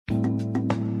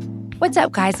What's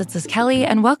up, guys? This is Kelly,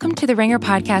 and welcome to the Ringer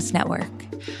Podcast Network.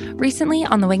 Recently,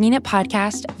 on the Winging It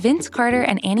podcast, Vince Carter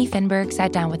and Annie Finberg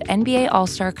sat down with NBA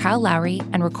All-Star Kyle Lowry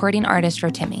and recording artist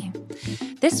Rotimi.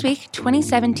 This week,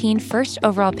 2017 first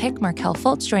overall pick Markelle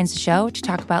Fultz joins the show to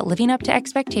talk about living up to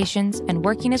expectations and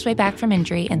working his way back from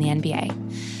injury in the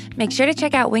NBA. Make sure to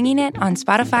check out Winging It on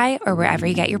Spotify or wherever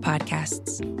you get your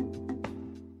podcasts.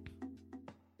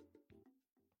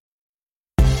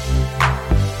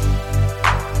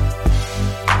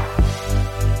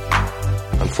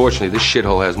 Unfortunately, this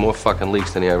shithole has more fucking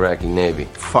leaks than the Iraqi Navy.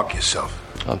 Fuck yourself.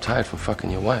 I'm tired from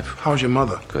fucking your wife. How's your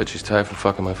mother? Good, she's tired from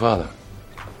fucking my father.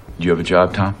 You have a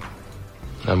job, Tom?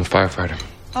 I'm a firefighter.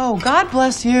 Oh, God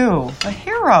bless you. A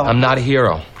hero. I'm not a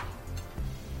hero.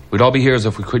 We'd all be heroes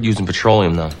if we quit using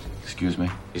petroleum, though. Excuse me?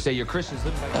 You say you're Christians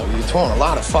live by... You're throwing a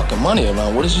lot of fucking money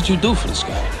around. What is it you do for this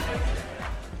guy?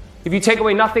 If you take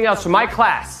away nothing else from my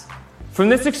class, from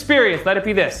this experience, let it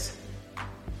be this.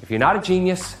 If you're not a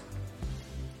genius,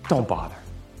 don't bother.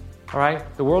 All right?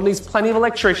 The world needs plenty of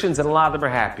electricians, and a lot of them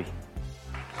are happy.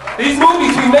 These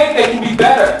movies we make, they can be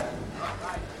better.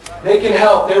 They can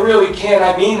help. They really can.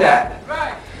 I mean that.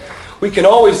 We can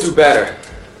always do better.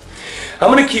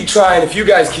 I'm going to keep trying if you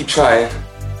guys keep trying.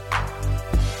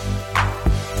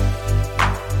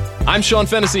 I'm Sean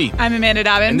Fennessy. I'm Amanda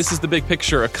Dobbins. And this is The Big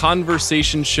Picture, a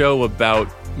conversation show about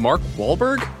Mark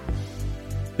Wahlberg.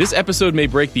 This episode may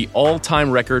break the all-time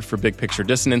record for Big Picture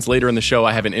dissonance. Later in the show,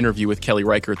 I have an interview with Kelly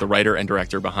Reichardt, the writer and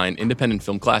director behind independent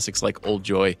film classics like Old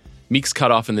Joy, Meek's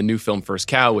Cutoff, and the new film First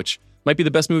Cow, which might be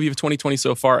the best movie of 2020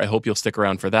 so far. I hope you'll stick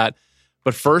around for that.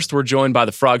 But first, we're joined by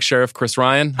the Frog Sheriff, Chris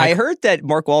Ryan. I heard that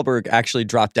Mark Wahlberg actually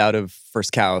dropped out of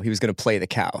First Cow. He was going to play the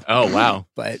cow. Oh, wow.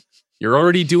 But you're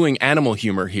already doing animal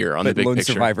humor here on The Big Lone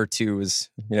Picture. Survivor 2 is,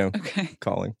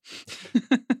 calling.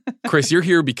 Chris, you're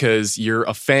here because you're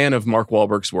a fan of Mark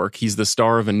Wahlberg's work. He's the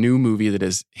star of a new movie that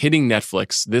is hitting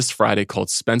Netflix this Friday called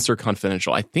Spencer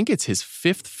Confidential. I think it's his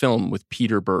fifth film with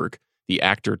Peter Berg, the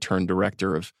actor turned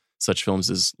director of such films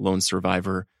as Lone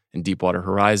Survivor and Deepwater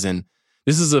Horizon.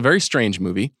 This is a very strange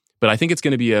movie, but I think it's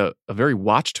going to be a very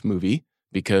watched movie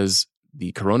because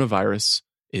the coronavirus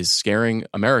is scaring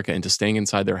America into staying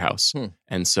inside their house.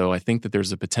 And so I think that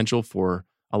there's a potential for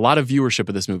a lot of viewership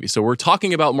of this movie. So we're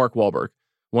talking about Mark Wahlberg,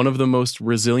 one of the most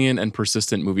resilient and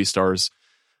persistent movie stars,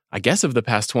 I guess, of the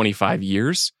past 25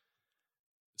 years.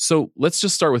 So let's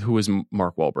just start with who is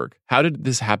Mark Wahlberg. How did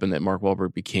this happen that Mark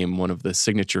Wahlberg became one of the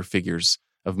signature figures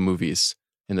of movies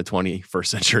in the 21st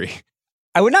century?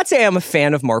 I would not say I'm a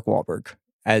fan of Mark Wahlberg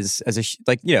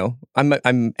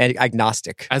I'm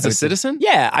agnostic. As a citizen?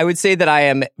 Yeah, I would say that I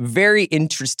am very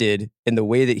interested in the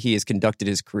way that he has conducted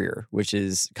his career, which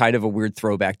is kind of a weird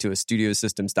throwback to a studio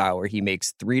system style where he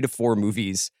makes 3 to 4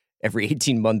 movies every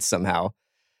 18 months somehow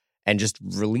and just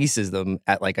releases them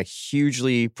at like a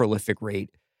hugely prolific rate.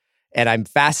 And I'm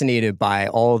fascinated by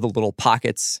all of the little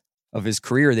pockets of his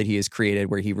career that he has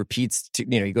created where he repeats,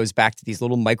 he goes back to these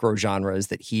little micro genres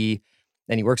that he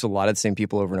works with a lot of the same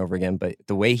people over and over again. But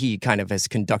the way he kind of has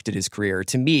conducted his career,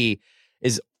 to me,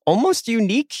 is almost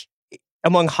unique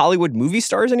among Hollywood movie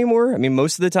stars anymore. I mean,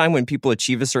 most of the time when people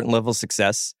achieve a certain level of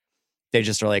success, they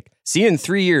just are like, see you in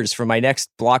 3 years for my next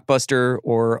blockbuster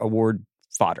or award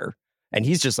fodder. And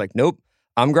he's just like, nope,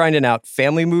 I'm grinding out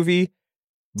family movie,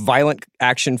 violent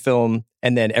action film,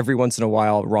 and then every once in a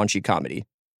while, raunchy comedy.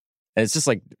 And it's just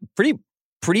like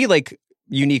pretty like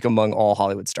unique among all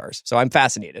Hollywood stars. So I'm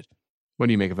fascinated. What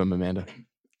do you make of him, Amanda?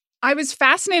 I was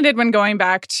fascinated when going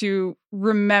back to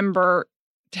remember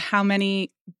how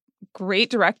many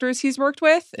great directors he's worked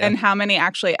with and how many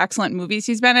actually excellent movies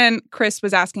he's been in. Chris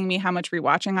was asking me how much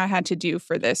rewatching I had to do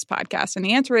for this podcast. And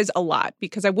the answer is a lot,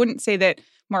 because I wouldn't say that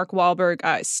Mark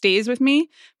Wahlberg stays with me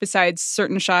besides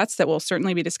certain shots that will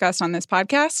certainly be discussed on this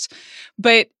podcast.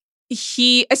 But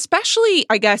he, especially,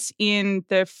 I guess, in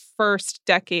the first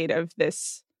decade of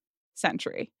this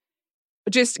century,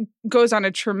 just goes on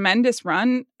a tremendous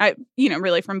run,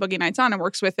 really from Boogie Nights on, and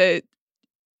works with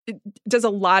does a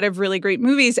lot of really great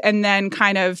movies, and then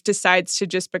kind of decides to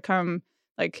just become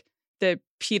like the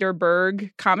Peter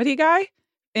Berg comedy guy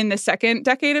in the second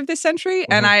decade of this century.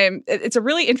 Mm-hmm. And it's a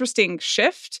really interesting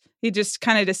shift. He just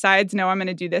kind of decides, no, I'm going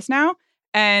to do this now.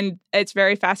 And it's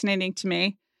very fascinating to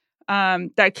me.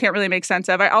 That I can't really make sense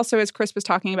of. I also, as Chris was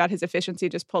talking about his efficiency,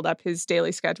 just pulled up his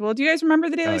daily schedule. Do you guys remember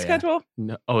the daily schedule?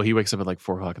 No. Oh, he wakes up at like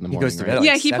 4 o'clock in the morning. He goes to bed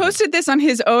he 7. Posted this on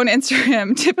his own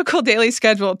Instagram. Typical daily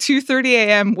schedule: 2:30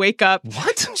 a.m. wake up.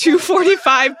 What?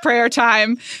 2:45 prayer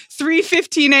time.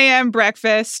 3:15 a.m.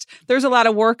 breakfast. There's a lot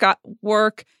of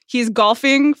work. He's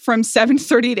golfing from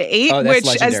 7:30 to 8,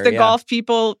 which, as the golf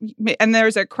people, and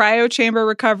there's a cryo chamber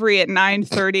recovery at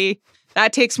 9:30.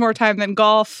 That takes more time than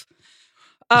golf.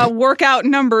 Workout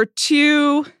number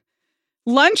 2.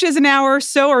 Lunch is an hour.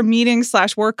 So are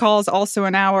meetings/work calls, also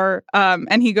an hour.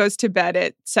 And he goes to bed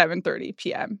at 7:30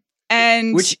 p.m.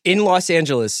 And which in Los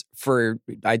Angeles for,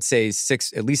 I'd say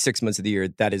at least 6 months of the year,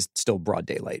 that is still broad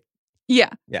daylight. Yeah.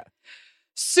 Yeah.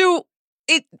 So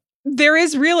there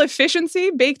is real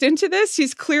efficiency baked into this.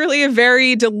 He's clearly a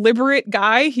very deliberate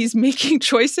guy. He's making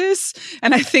choices.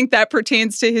 And I think that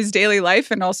pertains to his daily life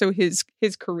and also his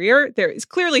career. There is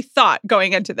clearly thought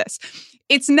going into this.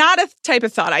 It's not a type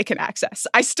of thought I can access.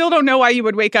 I still don't know why you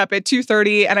would wake up at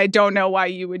 2:30, and I don't know why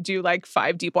you would do like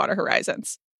 5 Deepwater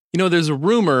Horizons. You know, there's a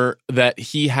rumor that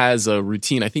he has a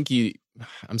routine. I think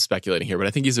I'm speculating here, but I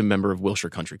think he's a member of Wilshire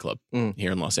Country Club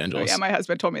here in Los Angeles. Oh, yeah, my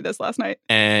husband told me this last night.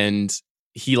 And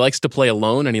he likes to play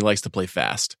alone and he likes to play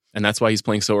fast. And that's why he's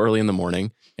playing so early in the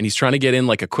morning. And he's trying to get in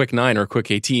like a quick 9 or a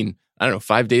quick 18,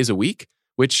 5 days a week,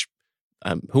 which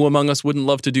who among us wouldn't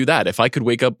love to do that? If I could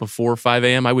wake up before 5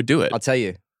 a.m., I would do it. I'll tell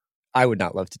you, I would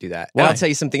not love to do that. Why? And I'll tell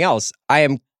you something else.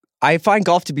 I find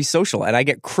golf to be social, and I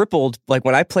get crippled. Like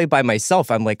when I play by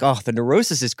myself, I'm like, oh, the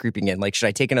neurosis is creeping in. Like, should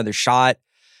I take another shot?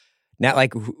 Now,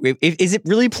 like, is it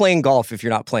really playing golf if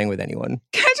you're not playing with anyone?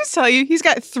 Can I just tell you, he's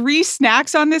got 3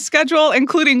 snacks on this schedule,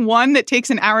 including one that takes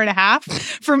an hour and a half.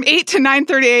 From 8 to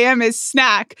 9:30 a.m. is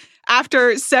snack.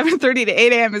 After 7:30 to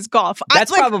 8 a.m. is golf.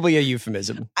 That's probably a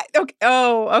euphemism.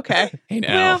 Okay. Hey,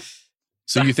 now. Well,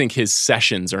 so you think his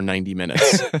sessions are 90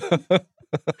 minutes?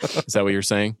 Is that what you're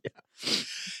saying? Yeah.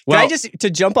 Well, Can I just, to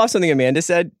jump off something Amanda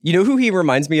said, you know who he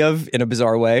reminds me of in a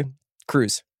bizarre way?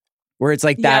 Cruise. Where it's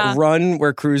like that run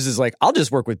where Cruise is like, I'll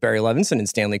just work with Barry Levinson and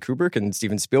Stanley Kubrick and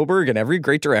Steven Spielberg and every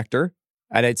great director.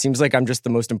 And it seems like I'm just the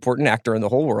most important actor in the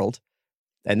whole world.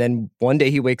 And then one day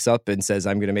he wakes up and says,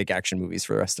 I'm going to make action movies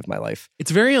for the rest of my life.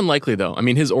 It's very unlikely, though. I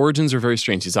mean, his origins are very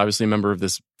strange. He's obviously a member of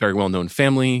this very well-known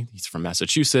family. He's from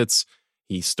Massachusetts.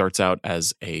 He starts out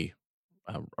as a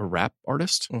rap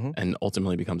artist and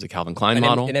ultimately becomes a Calvin Klein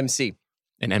model. An MC.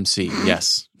 An MC,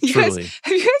 yes, truly.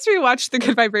 Have you guys rewatched the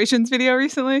Good Vibrations video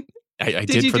recently? I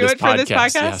did you for do this it for podcast, this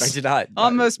podcast? yes. I did not.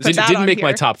 Almost put that didn't on make here.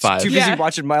 my top 5. Too busy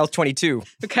watching Mile 22.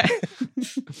 Okay.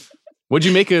 What'd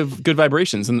you make of Good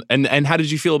Vibrations? And how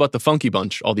did you feel about the Funky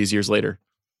Bunch all these years later?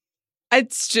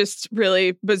 It's just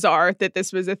really bizarre that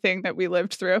this was a thing that we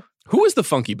lived through. Who was the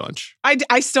Funky Bunch?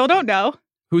 I still don't know.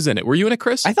 Who's in it? Were you in it,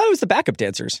 Chris? I thought it was the backup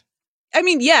dancers. I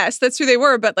mean, yes, that's who they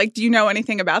were, but like, do you know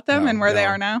anything about them and where they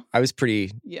are now? I was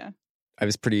pretty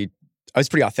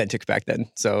authentic back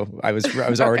then. So I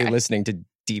was already listening to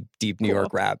deep New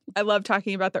York rap. I love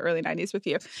talking about the early 90s with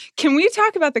you. Can we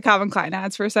talk about the Calvin Klein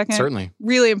ads for a second? Certainly.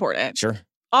 Really important. Sure.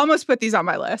 Almost put these on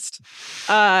my list.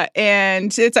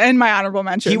 And it's in my honorable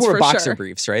mentions. He wore for boxer sure.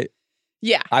 briefs, right?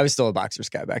 Yeah. I was still a Boxers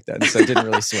guy back then, so it didn't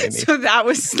really sway me. So that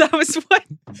was what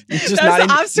Just that was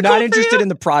the obstacle not interested for you? in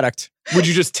the product. Would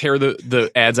you just tear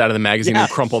the ads out of the magazine and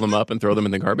crumple them up and throw them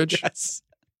in the garbage? Yes.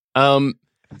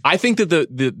 I think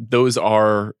that those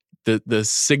are the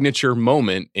signature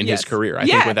moment in his career. I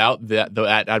think without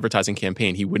that advertising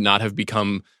campaign, he would not have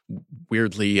become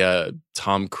weirdly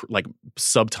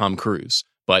sub Tom Cruise.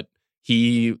 But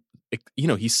he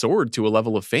soared to a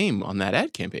level of fame on that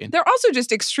ad campaign. They're also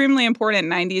just extremely important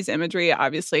 90s imagery.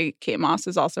 Obviously, Kate Moss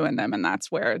is also in them, and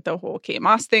that's where the whole Kate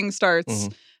Moss thing starts.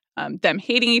 Them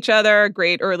hating each other,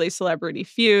 great early celebrity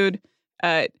feud.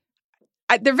 They're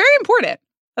very important.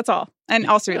 That's all. And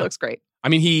also, he looks great. I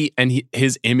mean,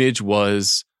 his image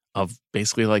was of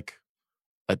basically like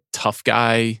a tough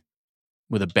guy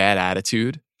with a bad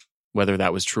attitude, whether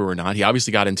that was true or not. He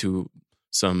obviously got into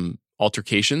some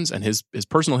altercations, and his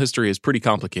personal history is pretty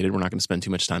complicated. We're not going to spend too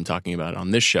much time talking about it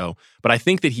on this show, but I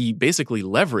think that he basically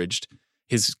leveraged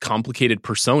his complicated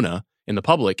persona in the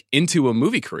public into a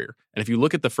movie career. And if you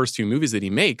look at the first 2 movies that he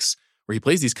makes, where he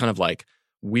plays these kind of like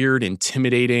weird,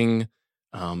 intimidating,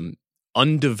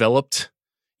 undeveloped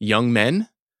young men,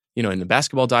 in the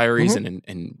Basketball Diaries and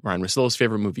in Ryan Russillo's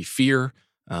favorite movie, Fear,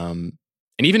 and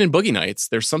even in Boogie Nights,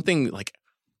 there's something like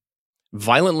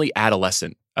violently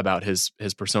adolescent about his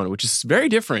persona, which is very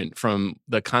different from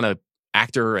the kind of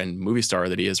actor and movie star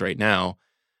that he is right now.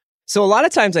 So a lot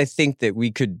of times I think that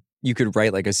you could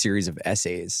write like a series of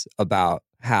essays about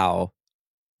how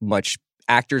much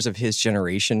actors of his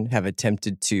generation have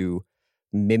attempted to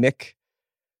mimic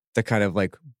the kind of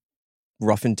like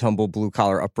rough and tumble blue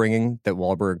collar upbringing that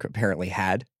Wahlberg apparently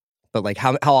had. But like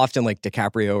how often like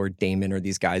DiCaprio or Damon or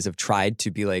these guys have tried to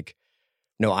be like,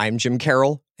 no, I'm Jim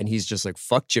Carroll. And he's just like,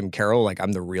 fuck Jim Carroll. Like,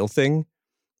 I'm the real thing.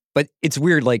 But it's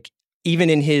weird. Like,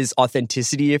 even in his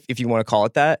authenticity, if you want to call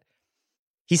it that,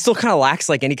 he still kind of lacks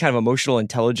like any kind of emotional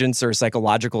intelligence or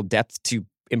psychological depth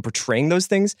in portraying those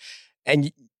things.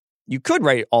 And you could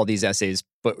write all these essays,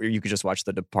 but you could just watch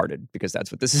The Departed because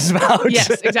that's what this is about. Yes,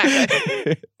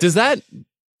 exactly.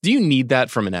 Do you need that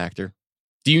from an actor?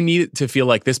 Do you need it to feel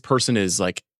like this person is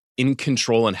like in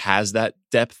control and has that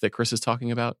depth that Chris is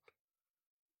talking about?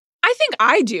 I think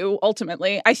I do,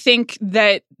 ultimately. I think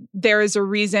that there is a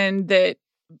reason that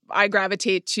I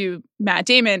gravitate to Matt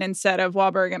Damon instead of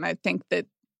Wahlberg. And I think that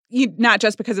not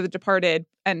just because of The Departed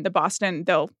and the Boston,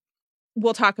 though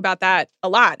we'll talk about that a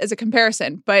lot as a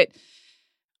comparison. But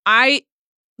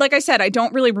like I said, I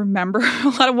don't really remember a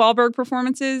lot of Wahlberg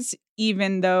performances,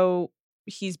 even though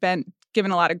he's been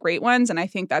given a lot of great ones. And I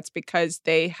think that's because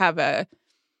they have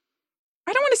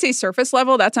I don't want to say surface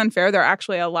level. That's unfair. There are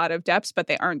actually a lot of depths, but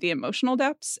they aren't the emotional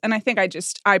depths. And I think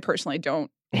I personally don't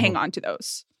hang on to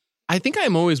those. I think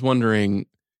I'm always wondering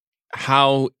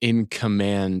how in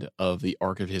command of the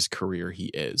arc of his career he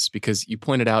is, because you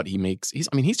pointed out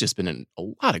he's just been in a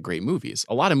lot of great movies,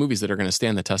 a lot of movies that are going to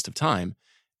stand the test of time.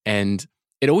 And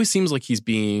it always seems like he's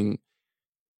being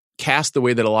cast the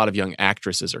way that a lot of young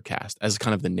actresses are cast, as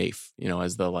kind of the naif,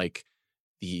 as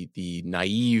the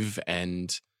naive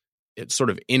and it's sort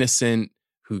of innocent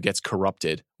who gets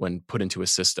corrupted when put into a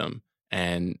system.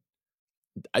 And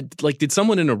did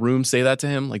someone in a room say that to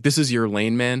him? Like, this is your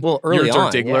lane, man. Well, early You're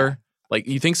on, Diggler. yeah. Like,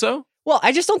 you think so? Well,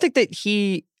 I just don't think that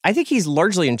I think he's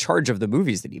largely in charge of the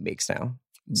movies that he makes now.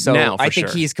 So now, I think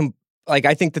sure.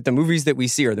 I think that the movies that we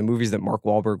see are the movies that Mark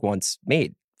Wahlberg once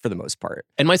made for the most part.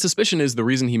 And my suspicion is the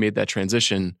reason he made that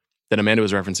transition that Amanda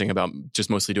was referencing about just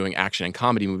mostly doing action and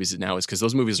comedy movies now is because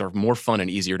those movies are more fun and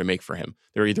easier to make for him.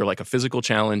 They're either like a physical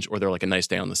challenge or they're like a nice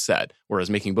day on the set. Whereas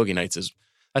making Boogie Nights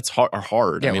are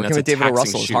hard. Yeah, I mean, working that's with David O.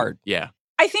 Russell shoot. is hard. Yeah.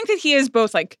 I think that he is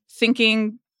both like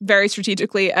thinking very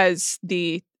strategically as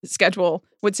the schedule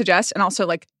would suggest and also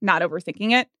like not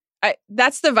overthinking it.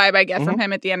 That's the vibe I get from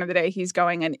him at the end of the day. He's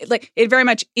going and like it very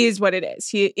much is what it is.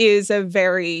 He is a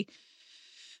very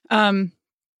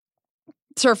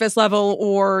surface level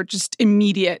or just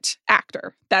immediate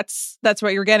actor. That's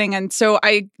what you're getting. And so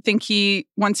I think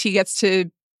once he gets to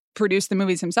produce the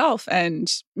movies himself and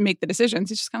make the decisions,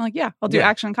 he's just kind of like, yeah, I'll do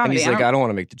action and comedy. And he's like, I don't want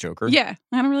to make the Joker. Yeah,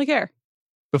 I don't really care.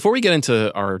 Before we get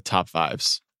into our top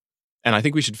fives, and I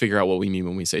think we should figure out what we mean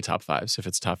when we say top fives, if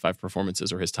it's top 5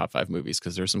 performances or his top 5 movies,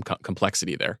 because there's some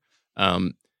complexity there.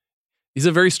 He's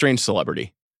a very strange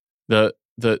celebrity. The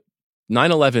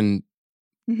 9/11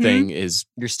 thing is...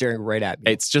 You're staring right at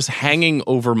me. It's just hanging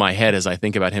over my head as I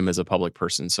think about him as a public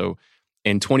person. So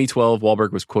in 2012,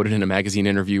 Wahlberg was quoted in a magazine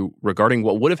interview regarding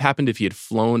what would have happened if he had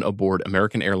flown aboard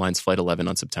American Airlines Flight 11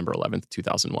 on September 11th,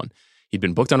 2001. He'd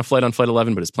been booked on a flight on Flight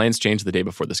 11, but his plans changed the day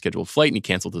before the scheduled flight, and he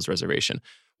canceled his reservation.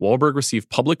 Wahlberg received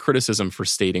public criticism for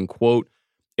stating, quote,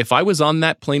 "If I was on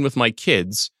that plane with my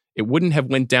kids, it wouldn't have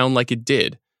went down like it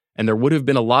did. And there would have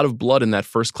been a lot of blood in that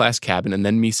first class cabin, and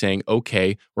then me saying,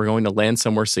 okay, we're going to land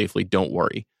somewhere safely, don't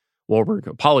worry." Wahlberg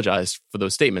apologized for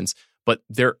those statements, but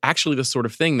they're actually the sort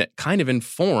of thing that kind of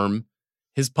inform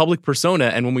his public persona.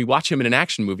 And when we watch him in an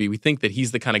action movie, we think that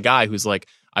he's the kind of guy who's like,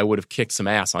 I would have kicked some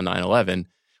ass on 9/11,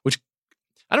 which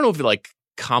I don't know if it like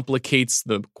complicates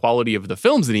the quality of the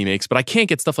films that he makes, but I can't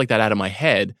get stuff like that out of my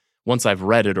head once I've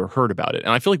read it or heard about it.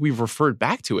 And I feel like we've referred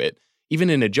back to it, even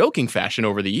in a joking fashion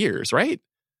over the years, right?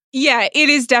 Yeah, it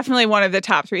is definitely one of the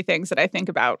top 3 things that I think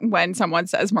about when someone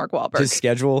says Mark Wahlberg. His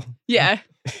schedule. Yeah.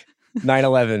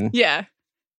 9/11. Yeah.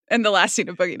 And the last scene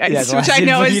of Boogie Nights, Yeah, which I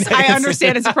know I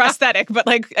understand it's prosthetic, but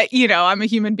like, I'm a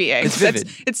human being. It's vivid.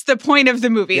 It's the point of the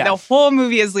movie. Yeah. The whole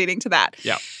movie is leading to that.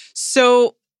 Yeah.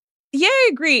 So, yeah, I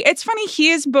agree. It's funny. He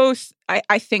is both,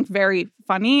 I think, very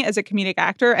funny as a comedic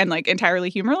actor and like entirely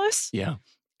humorless. Yeah.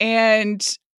 And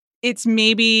it's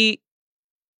maybe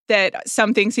that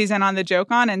some things he's in on the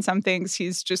joke on and some things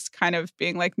he's just kind of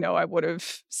being like, no, I would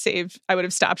have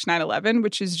stopped 9/11,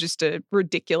 which is just a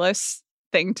ridiculous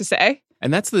thing to say.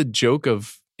 And that's the joke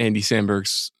of Andy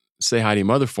Samberg's Say Hi to Your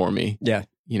Mother for Me. Yeah.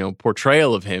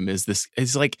 Portrayal of him is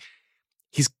like,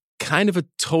 he's kind of a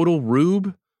total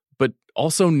rube, but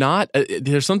also not.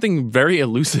 There's something very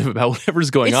elusive about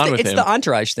whatever's going on with him. It's the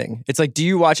Entourage thing. It's like, do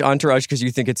you watch Entourage because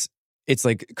you think it's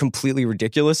like completely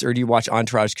ridiculous, or do you watch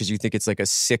Entourage because you think it's like a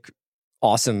sick,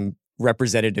 awesome,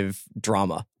 representative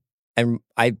drama? And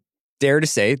I dare to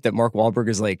say that Mark Wahlberg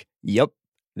is like, yep,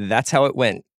 that's how it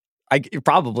went. I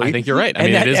think you're right. I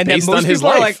mean, it is based on his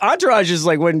life. Like Entourage is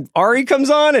like when Ari comes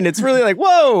on, and it's really like,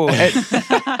 whoa.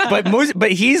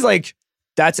 But he's like,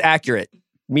 that's accurate.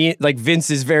 Me, like Vince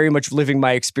is very much living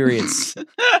my experience.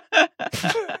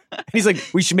 He's like,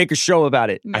 we should make a show about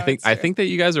it. No, I think that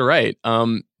you guys are right.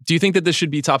 Do you think that this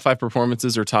should be top 5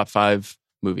 performances or top 5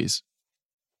 movies?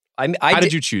 How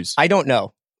did you choose? I don't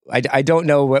know. I don't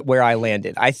know where I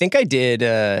landed. I think I did.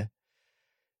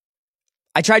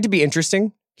 I tried to be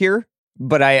interesting here,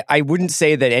 but I wouldn't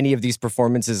say that any of these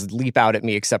performances leap out at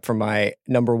me except for my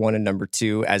number 1 and number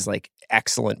 2 as like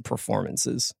excellent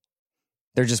performances.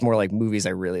 They're just more like movies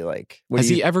I really like. Has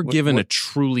he ever given a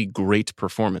truly great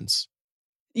performance?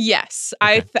 Yes.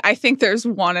 Okay. I think there's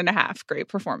 1.5 great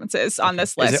performances on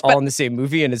this list. Is it all in the same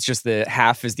movie and it's just the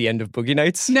half is the end of Boogie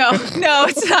Nights? No,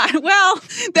 it's not. Well,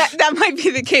 that might be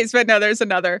the case, but no, there's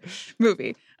another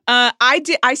movie.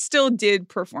 I still did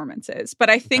performances, but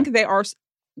I think they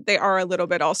are a little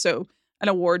bit also an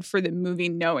award for the movie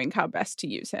knowing how best to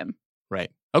use him.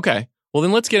 Right. Okay. Well,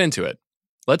 then let's get into it.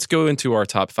 Let's go into our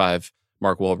top 5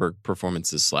 Mark Wahlberg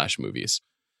performances / movies.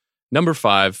 Number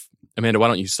 5, Amanda, why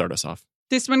don't you start us off?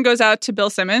 This one goes out to Bill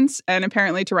Simmons and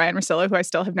apparently to Ryan Russillo, who I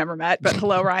still have never met, but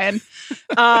hello, Ryan.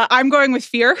 I'm going with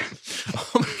Fear.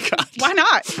 Oh my God. Why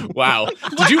not? Wow.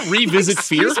 Did you revisit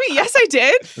Fear? Excuse me. Yes, I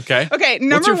did. Okay. Okay.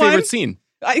 What's your favorite scene?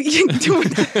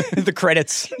 The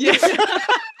credits. Yeah.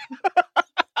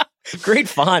 Great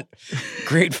font.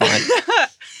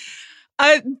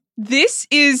 This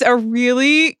is a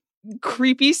really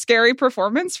creepy, scary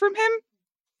performance from him.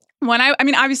 I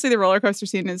mean, obviously the roller coaster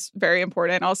scene is very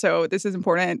important. Also, this is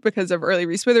important because of early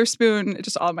Reese Witherspoon,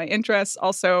 just all of my interests.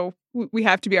 Also, we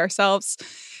have to be ourselves.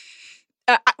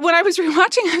 When I was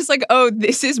rewatching, I was like, oh,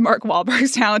 this is Mark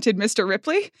Wahlberg's talented Mr.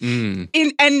 Ripley.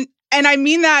 And I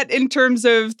mean that in terms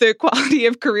of the quality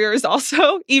of careers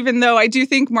also, even though I do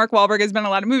think Mark Wahlberg has been in a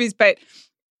lot of movies. But,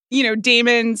 you know,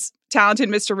 Damon's talented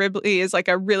Mr. Ripley is like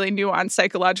a really nuanced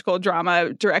psychological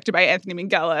drama directed by Anthony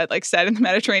Minghella, like set in the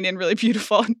Mediterranean, really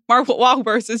beautiful. Mark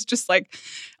Wahlberg is just like,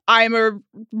 I'm a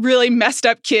really messed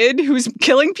up kid who's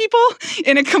killing people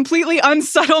in a completely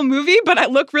unsubtle movie, but I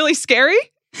look really scary.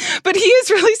 But he is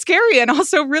really scary and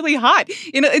also really hot.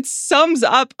 You know, it sums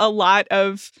up a lot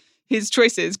of his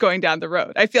choices going down the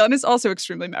road, I feel, and it's also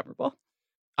extremely memorable.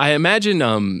 I imagine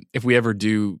if we ever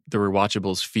do the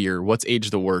Rewatchables Fear, what's age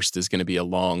the worst is going to be a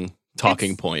long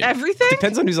talking point. Everything?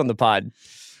 Depends on who's on the pod.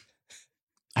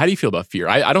 How do you feel about Fear?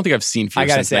 I don't think I've seen Fear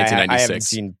since 1996. I haven't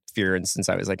seen Fear since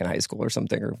I was like in high school or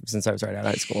something, or since I was right out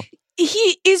of high school.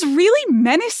 He is really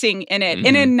menacing in it,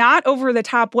 in a not over the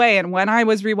top way. And when I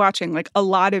was rewatching like a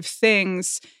lot of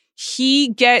things, he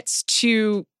gets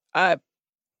to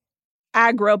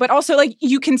aggro, but also like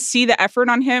you can see the effort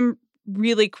on him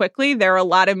really quickly. There are a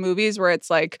lot of movies where it's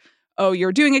like, oh,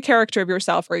 you're doing a character of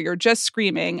yourself or you're just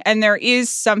screaming. And there is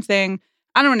something,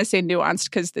 I don't want to say nuanced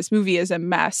because this movie is a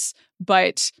mess,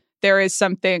 but there is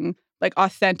something like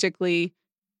authentically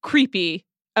creepy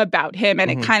about him.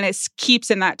 And it kind of keeps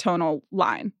in that tonal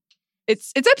line.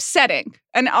 It's upsetting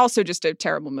and also just a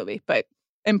terrible movie, but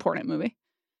important movie.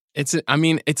 It's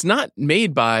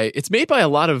made by a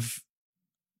lot of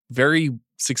very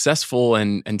successful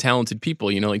and talented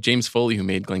people, you know, like James Foley, who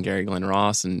made Glengarry Glen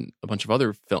Ross and a bunch of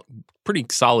other pretty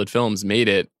solid films, made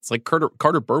it. It's like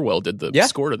Carter Burwell did the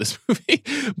score to this movie.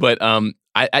 But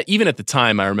I even at the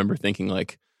time, I remember thinking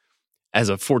like, as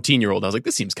a 14-year-old, I was like,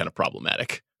 this seems kind of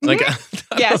problematic. Like,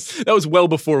 yes, that was well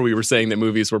before we were saying that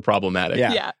movies were problematic.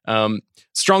 Yeah.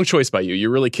 Strong choice by you. You're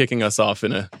really kicking us off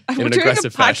in an aggressive fashion. We're doing a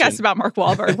podcast about Mark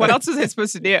Wahlberg. What else was I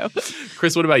supposed to do?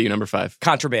 Chris, what about you? Number 5.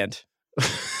 Contraband.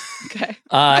 Okay.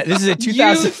 This is a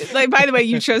 2000. By the way,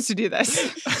 you chose to do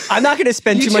this. I'm not going to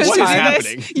spend too much time.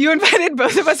 happening? You invited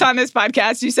both of us on this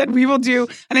podcast. You said we will do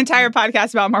an entire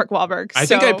podcast about Mark Wahlberg. I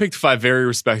think I picked 5 very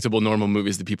respectable, normal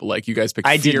movies that people like. You guys picked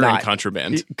Fear and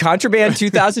Contraband. Contraband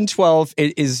 2012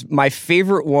 is my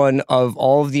favorite one of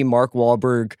all of the Mark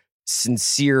Wahlberg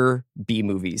sincere B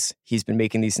movies. He's been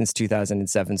making these since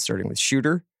 2007, starting with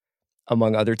Shooter.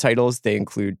 Among other titles, they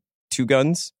include Two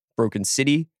Guns, Broken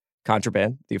City,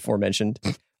 Contraband, the aforementioned.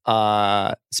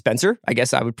 Spencer, I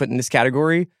guess I would put in this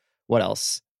category. What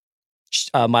else?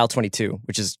 Mile 22,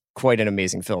 which is quite an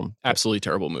amazing film. Absolutely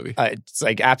terrible movie. It's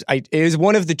like it is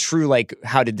one of the true like,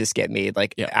 how did this get made?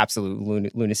 Like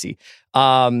absolute lunacy.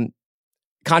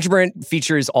 Contraband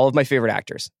features all of my favorite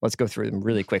actors. Let's go through them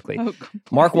really quickly.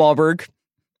 Mark Wahlberg,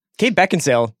 Kate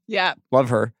Beckinsale. Yeah, love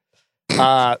her.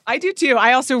 I do too.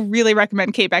 I also really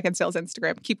recommend Kate Beckinsale's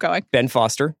Instagram. Keep going. Ben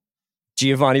Foster,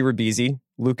 Giovanni Ribisi,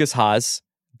 Lucas Haas,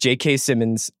 J.K.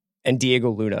 Simmons, and Diego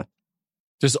Luna.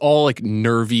 Just all like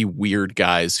nervy, weird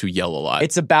guys who yell a lot.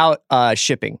 It's about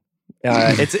shipping.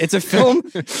 It's a film.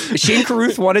 Shane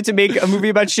Carruth wanted to make a movie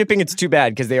about shipping. It's too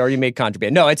bad because they already made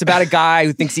Contraband. No, it's about a guy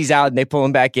who thinks he's out and they pull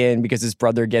him back in because his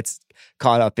brother gets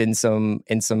caught up in some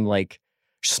like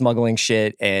smuggling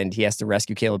shit and he has to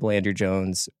rescue Caleb Landry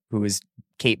Jones, who is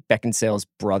Kate Beckinsale's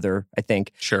brother, I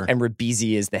think. Sure. And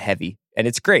Ribisi is the heavy. And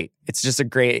it's great. It's just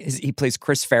he plays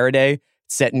Chris Faraday,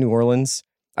 set in New Orleans.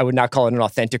 I would not call it an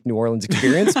authentic New Orleans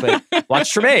experience, but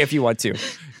watch Treme if you want to.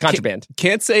 Contraband.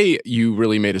 Can't say you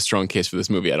really made a strong case for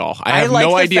this movie at all. I have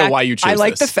no idea why you chose this. I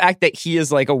like the fact that he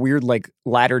is like a weird, like,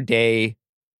 latter day,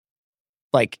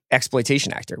 like,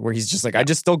 exploitation actor, where he's just like, I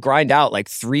just still grind out like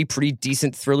 3 pretty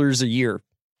decent thrillers a year.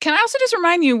 Can I also just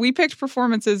remind you, we picked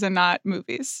performances and not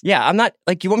movies. Yeah, I'm not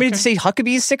like, you want me to say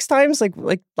Huckabees 6 times? Like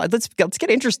let's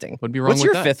get interesting. What'd be wrong What's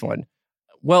with your that? 5th one?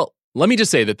 Well, let me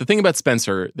just say that the thing about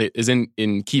Spencer that is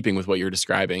in keeping with what you're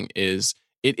describing is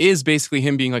it is basically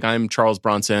him being like, I'm Charles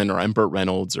Bronson or I'm Burt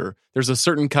Reynolds, or there's a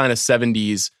certain kind of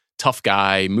 70s tough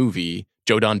guy movie,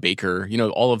 Joe Don Baker, you know,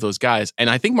 all of those guys. And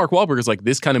I think Mark Wahlberg is like,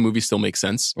 this kind of movie still makes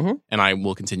sense, and I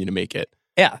will continue to make it.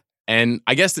 Yeah. And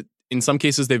I guess that in some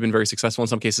cases they've been very successful, in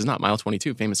some cases not. Mile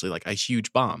 22, famously like a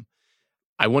huge bomb.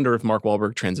 I wonder if Mark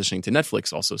Wahlberg transitioning to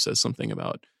Netflix also says something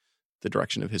about the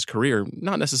direction of his career.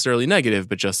 Not necessarily negative,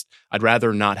 but just I'd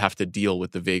rather not have to deal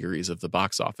with the vagaries of the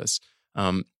box office.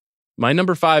 My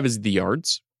number 5 is The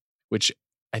Yards, which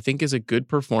I think is a good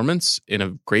performance in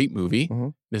a great movie.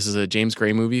 This is a James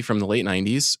Gray movie from the late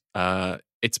 90s.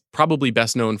 It's probably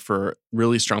best known for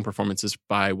really strong performances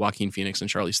by Joaquin Phoenix and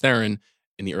Charlize Theron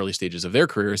in the early stages of their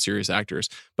career as serious actors.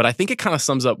 But I think it kind of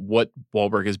sums up what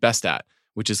Wahlberg is best at,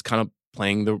 which is kind of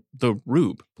playing the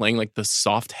rube, playing like the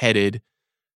soft-headed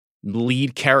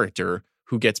lead character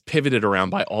who gets pivoted around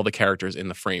by all the characters in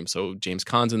the frame. So James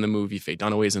Caan's in the movie, Faye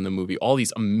Dunaway's in the movie, all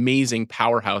these amazing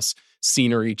powerhouse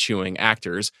scenery-chewing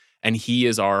actors, and he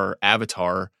is our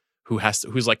avatar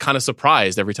who's like kind of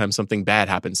surprised every time something bad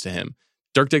happens to him.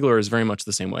 Dirk Diggler is very much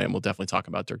the same way, and we'll definitely talk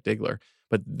about Dirk Diggler.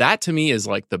 But that to me is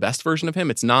like the best version of him.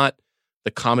 It's not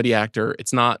the comedy actor.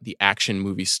 It's not the action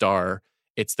movie star.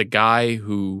 It's the guy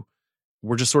who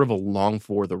we're just sort of along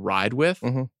for the ride with.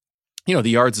 You know,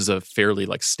 The Yards is a fairly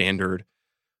like standard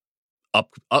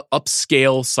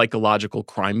upscale psychological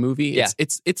crime movie. Yeah.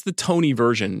 It's the Tony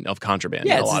version of Contraband.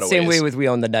 Yeah, in a lot it's the of same ways. way with We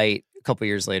Own the Night a couple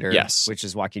years later. Yes. Which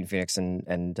is Joaquin Phoenix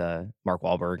and Mark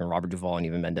Wahlberg and Robert Duvall and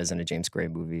Eva Mendes in a James Gray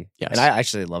movie. Yes. And I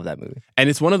actually love that movie. And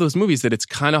it's one of those movies that it's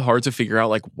kind of hard to figure out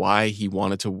like why he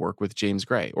wanted to work with James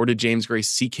Gray, or did James Gray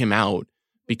seek him out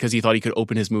because he thought he could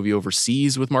open his movie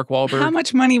overseas with Mark Wahlberg? How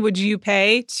much money would you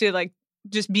pay to like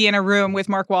just be in a room with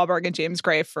Mark Wahlberg and James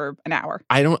Gray for an hour?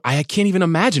 I can't even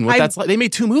imagine what that's like. They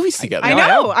made 2 movies together.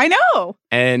 I know.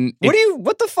 And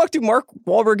what the fuck do Mark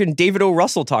Wahlberg and David O.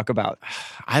 Russell talk about?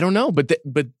 I don't know, but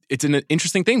it's an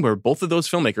interesting thing where both of those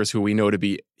filmmakers, who we know to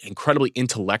be incredibly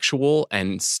intellectual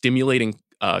and stimulating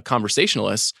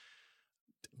conversationalists,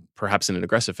 perhaps in an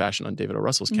aggressive fashion on David O.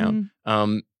 Russell's count,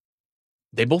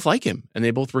 they both like him, and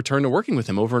they both return to working with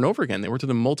him over and over again. They worked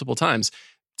with him multiple times.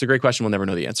 It's a great question. We'll never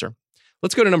know the answer.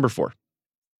 Let's go to number 4.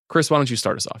 Chris, why don't you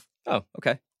start us off? Oh,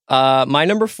 okay. My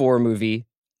number 4 movie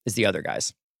is The Other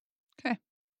Guys. Okay.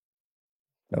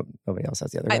 No, nobody else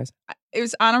has The Other Guys? It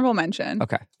was honorable mention.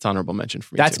 Okay. It's honorable mention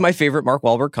for me. That's too. my favorite Mark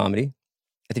Wahlberg comedy.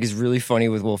 I think it's really funny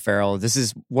with Will Ferrell. This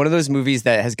is one of those movies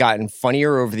that has gotten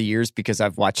funnier over the years because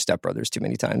I've watched Step Brothers too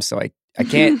many times. So I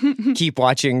can't keep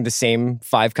watching the same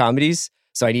 5 comedies.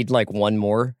 So I need like one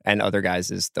more, and Other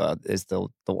Guys is the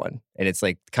one. And it's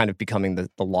like kind of becoming the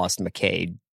Lost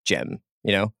McKay gem,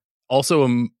 you know?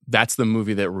 Also, that's the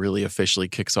movie that really officially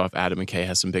kicks off Adam McKay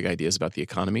has some big ideas about the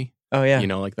economy. Oh, yeah. You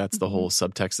know, like that's the whole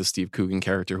subtext of Steve Coogan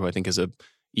character, who I think is a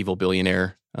evil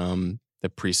billionaire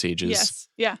that presages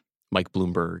Mike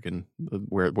Bloomberg and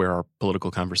where our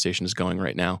political conversation is going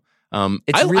right now.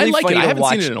 It's really I like funny it. I to haven't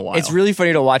watch. seen it in a while. It's really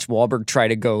funny to watch Wahlberg try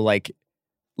to go like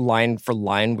line for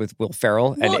line with Will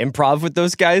Ferrell and improv with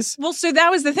those guys. Well, so that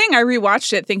was the thing. I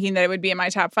rewatched it thinking that it would be in my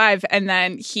top 5. And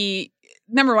then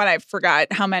number 1, I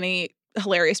forgot how many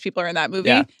hilarious people are in that movie.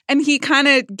 Yeah. And he kind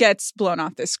of gets blown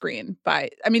off the screen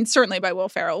certainly by Will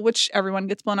Ferrell, which everyone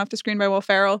gets blown off the screen by Will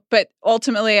Ferrell. But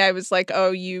ultimately I was like,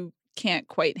 oh, you can't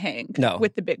quite hang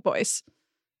with the big boys.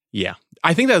 Yeah.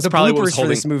 I think that's the probably what was bloopers for holding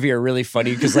this movie are really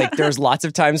funny because like there's lots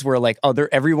of times where like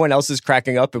everyone else is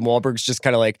cracking up and Wahlberg's just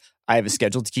kind of like, I have a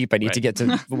schedule to keep. I need to get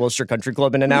to Wilshire Country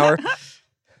Club in an hour.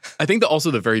 I think that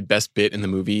also the very best bit in the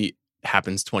movie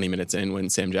happens 20 minutes in when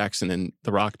Sam Jackson and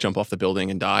The Rock jump off the building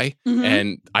and die. Mm-hmm.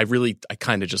 And I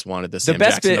kind of just wanted this. The Sam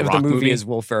best Jackson, bit the of Rock the movie is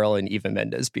Will Ferrell and Eva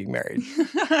Mendes being married.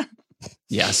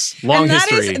 Yes. Long and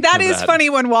history. That is funny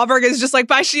when Wahlberg is just like,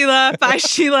 bye,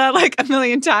 Sheila, like a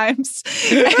million times.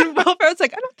 And Will Ferrell's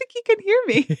like, I don't think he can hear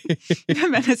me. Eva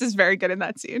Mendes is very good in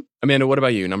that scene. Amanda, what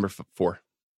about you? Number 4.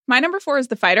 My number 4 is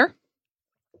The Fighter.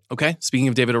 Okay. Speaking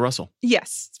of David O. Russell.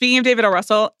 Yes. Speaking of David O.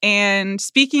 Russell, and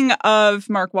speaking of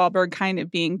Mark Wahlberg kind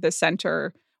of being the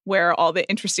center where all the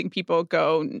interesting people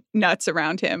go nuts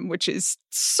around him, which is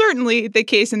certainly the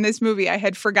case in this movie. I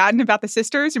had forgotten about the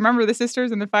sisters. Remember the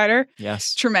sisters in The Fighter?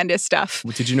 Yes. Tremendous stuff.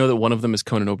 Did you know that one of them is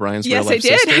Conan O'Brien's Yes, real-life I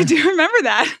did. sister? I do remember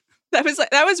that.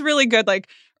 That was really good, like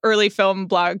early film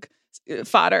blog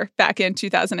fodder back in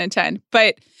 2010.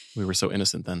 But We were so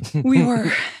innocent then. we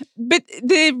were. But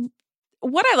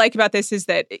what I like about this is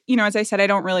that, as I said, I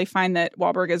don't really find that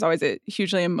Wahlberg is always a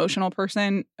hugely emotional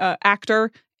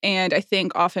actor. And I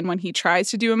think often when he tries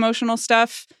to do emotional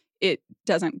stuff, it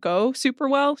doesn't go super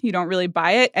well. You don't really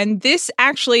buy it. And this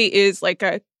actually is like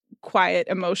a quiet,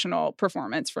 emotional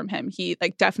performance from him. He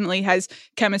definitely has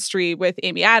chemistry with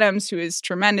Amy Adams, who is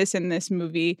tremendous in this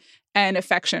movie, and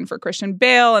affection for Christian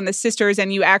Bale and the sisters.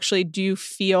 And you actually do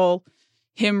feel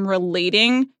him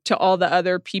relating to all the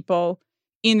other people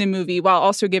in the movie while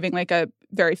also giving a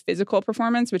very physical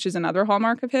performance, which is another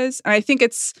hallmark of his. And I think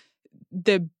it's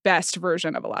the best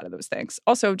version of a lot of those things.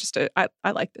 Also,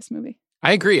 I like this movie.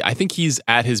 I agree. I think he's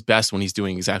at his best when he's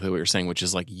doing exactly what you're saying, which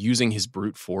is using his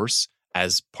brute force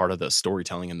as part of the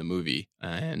storytelling in the movie.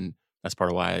 And that's part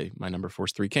of why my number 4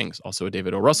 is Three Kings. Also a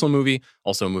David O. Russell movie,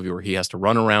 also a movie where he has to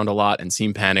run around a lot and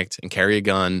seem panicked and carry a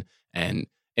gun. And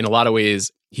in a lot of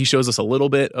ways, he shows us a little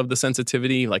bit of the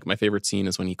sensitivity. Like my favorite scene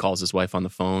is when he calls his wife on the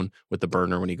phone with the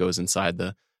burner when he goes inside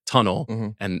the tunnel. Mm-hmm.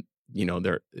 And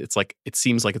it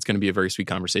seems like it's going to be a very sweet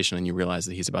conversation, and you realize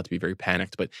that he's about to be very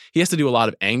panicked. But he has to do a lot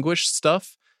of anguish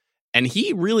stuff, and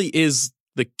he really is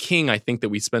the king, I think, that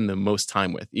we spend the most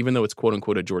time with. Even though it's quote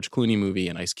unquote a George Clooney movie,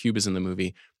 and Ice Cube is in the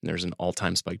movie, and there's an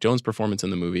all-time Spike Jonze performance in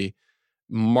the movie,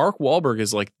 Mark Wahlberg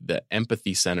is the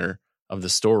empathy center of the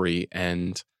story,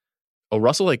 and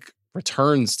Russell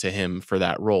returns to him for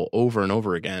that role over and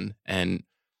over again, and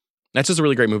that's just a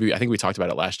really great movie. I think we talked about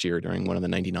it last year during one of the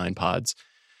 99 pods.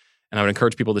 And I would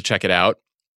encourage people to check it out.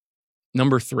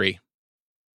 Number 3.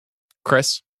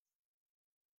 Chris?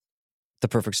 The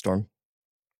Perfect Storm.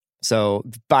 So,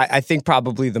 I think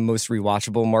probably the most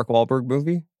rewatchable Mark Wahlberg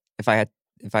movie. If I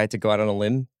had to go out on a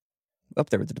limb, up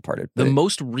there with The Departed. The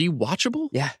most rewatchable?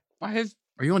 Yeah. Are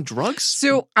you on drugs?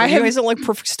 So you guys don't like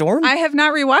Perfect Storm? I have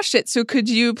not rewatched it. So could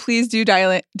you please do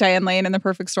Diane Lane in The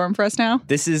Perfect Storm for us now?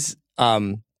 This is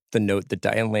the note that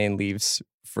Diane Lane leaves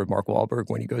for Mark Wahlberg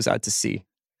when he goes out to sea.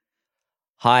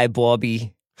 Hi,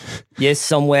 Bobby. You're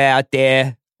somewhere out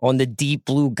there on the deep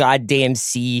blue goddamn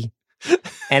sea.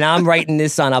 And I'm writing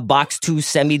this on a box 2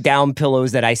 semi-down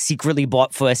pillows that I secretly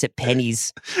bought for us at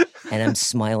Penny's. And I'm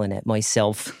smiling at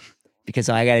myself because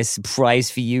I got a surprise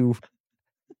for you.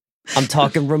 I'm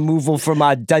talking removal from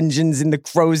our dungeons in the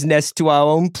crow's nest to our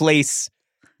own place.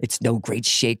 It's no great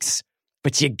shakes,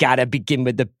 but you gotta begin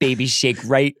with the baby shake,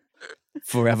 right?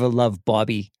 Forever love,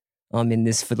 Bobby. I'm in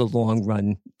this for the long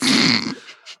run.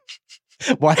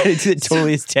 Why did it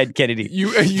totally as Ted Kennedy?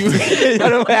 I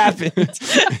don't know what happened.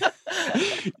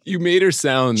 You made her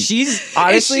sound. She's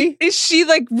honestly. Is she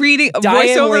reading a Diane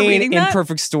voiceover Lane reading that? in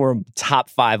Perfect Storm,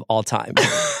 top 5 all time.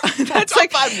 That's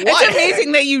top 5 what? It's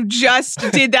amazing that you just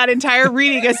did that entire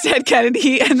reading as Ted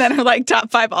Kennedy and then are top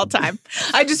 5 all time.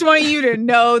 I just want you to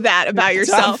know that about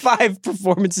yourself. Top 5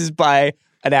 performances by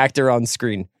an actor on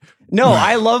screen. No,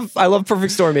 I love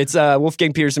Perfect Storm. It's a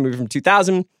Wolfgang Peterson movie from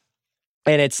 2000.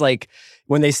 And it's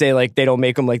when they say they don't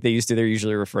make them like they used to, they're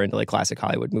usually referring to classic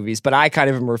Hollywood movies. But I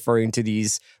kind of am referring to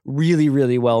these really,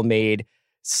 really well made,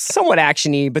 somewhat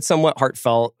actiony, but somewhat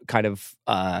heartfelt kind of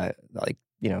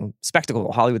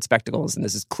spectacle, Hollywood spectacles. And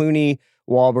this is Clooney,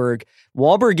 Wahlberg.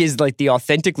 Wahlberg is the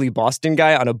authentically Boston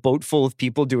guy on a boat full of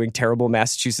people doing terrible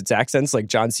Massachusetts accents like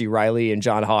John C. Reilly and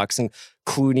John Hawkes and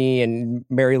Clooney and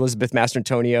Mary Elizabeth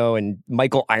Mastrantonio and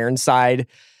Michael Ironside.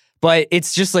 But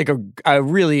it's just a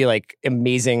really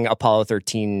amazing Apollo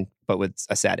 13, but with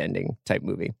a sad ending type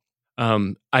movie.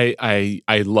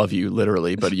 I love you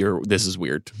literally, but this is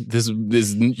weird.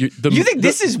 You think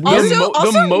this is weird?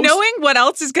 Also, knowing what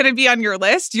else is going to be on your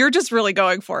list, you're just really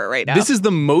going for it right now. This is the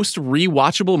most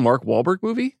rewatchable Mark Wahlberg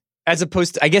movie? As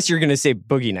opposed to, I guess you're going to say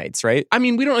Boogie Nights, right? I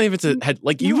mean, we don't even have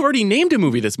to, you've already named a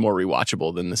movie that's more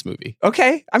rewatchable than this movie.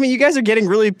 Okay. I mean, you guys are getting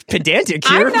really pedantic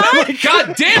here. I'm not.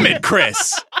 God damn it,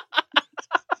 Chris.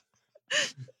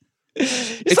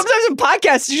 Sometimes in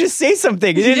podcasts, you just say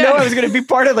something. You didn't know I was going to be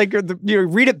part of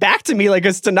read it back to me like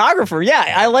a stenographer.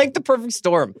 Yeah, I like The Perfect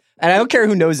Storm. And I don't care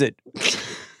who knows it.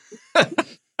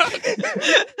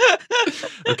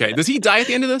 Okay, does he die at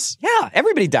the end of this? Yeah,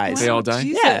 everybody dies. They all die?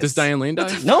 Yeah. Does Diane Lane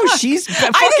die? No, she's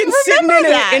fucking sitting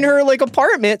in her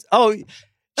apartment. Oh,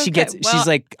 she's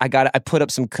like, I put up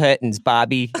some curtains,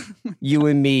 Bobby. You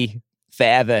and me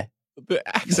forever. The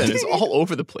accent is all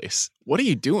over the place. What are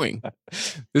you doing?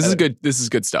 This is good. This is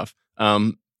good stuff.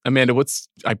 Amanda,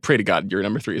 I pray to God your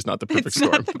number 3 is not The Perfect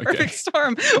Storm. Not The Perfect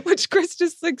Storm, which Chris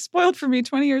just spoiled for me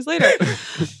 20 years later.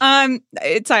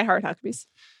 It's I Heart Huckabees.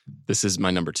 This is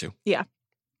my number 2. Yeah.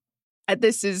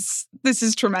 This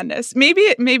is tremendous. Maybe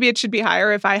it should be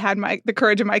higher. If I had the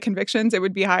courage of my convictions, it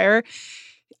would be higher.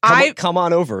 Come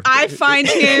on over. I find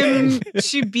him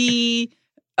to be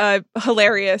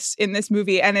hilarious in this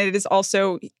movie, and it is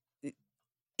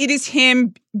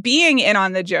him being in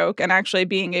on the joke and actually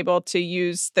being able to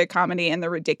use the comedy and the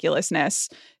ridiculousness,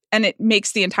 and it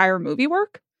makes the entire movie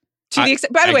work. To the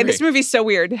extent, by the way, this movie's so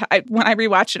weird. When I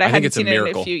rewatched it, I hadn't seen it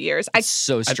in a few years. It's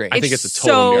so strange. I think it's a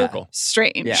total miracle.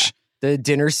 Strange. Yeah. The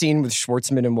dinner scene with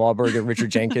Schwartzman and Wahlberg and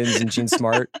Richard Jenkins and Gene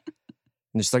Smart.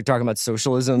 And just talking about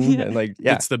socialism and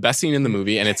It's the best scene in the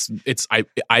movie, and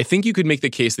I think you could make the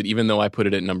case that even though I put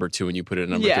it at number 2 and you put it at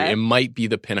number 3, it might be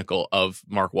the pinnacle of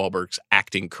Mark Wahlberg's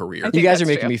acting career. You guys are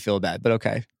making me feel bad, but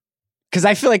okay. Because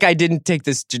I feel like I didn't take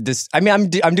this. I mean,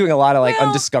 I'm doing a lot of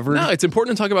undiscovered. No, it's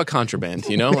important to talk about contraband.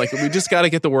 We just got to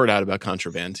get the word out about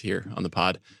contraband here on the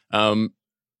pod.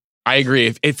 I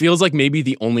agree. It feels like maybe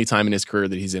the only time in his career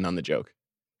that he's in on the joke.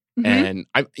 Mm-hmm.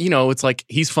 And it's like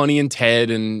he's funny in Ted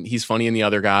and he's funny in The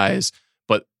Other Guys,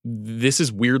 but this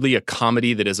is weirdly a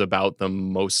comedy that is about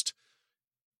the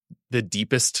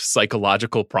deepest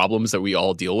psychological problems that we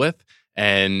all deal with.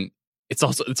 And it's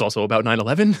also about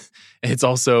 9/11. It's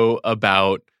also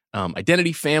about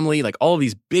identity, family, all of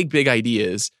these big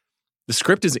ideas. The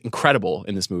script is incredible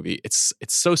in this movie. It's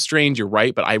so strange, you're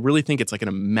right, but I really think it's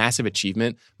a massive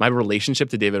achievement. My relationship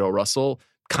to David O. Russell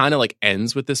kind of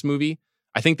ends with this movie.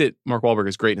 I think that Mark Wahlberg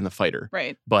is great in The Fighter.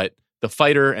 Right. But The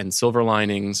Fighter and Silver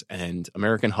Linings and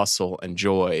American Hustle and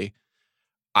Joy,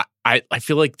 I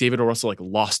feel like David O. Russell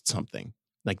lost something.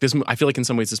 This, I feel like in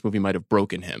some ways this movie might have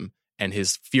broken him, and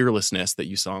his fearlessness that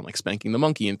you saw in Spanking the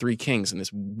Monkey and Three Kings and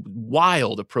this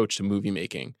wild approach to movie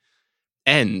making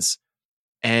ends.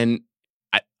 And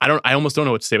I almost don't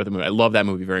know what to say about the movie. I love that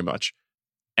movie very much.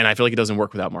 And I feel like it doesn't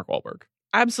work without Mark Wahlberg.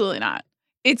 Absolutely not.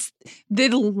 It's the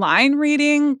line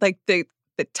reading,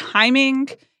 the timing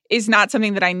is not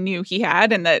something that I knew he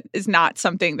had, and that is not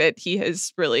something that he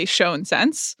has really shown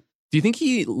since. Do you think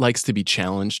he likes to be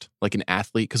challenged like an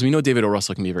athlete? Because we know David O.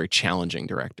 Russell can be a very challenging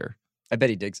director. I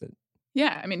bet he digs it.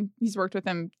 Yeah, I mean, he's worked with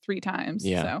him 3 times.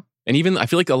 Yeah. So. And even, I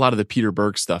feel like a lot of the Peter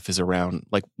Berg stuff is around,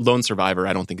 Lone Survivor,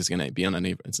 I don't think is going to be on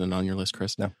any, it's not on your list,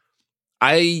 Chris? No.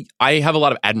 I have a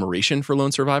lot of admiration for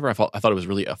Lone Survivor. I thought it was a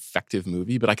really effective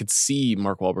movie, but I could see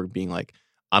Mark Wahlberg being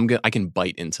I can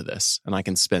bite into this, and I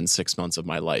can spend 6 months of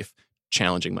my life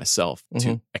challenging myself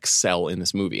to excel in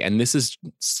this movie. And this is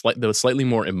the slightly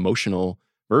more emotional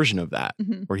version of that,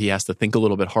 where he has to think a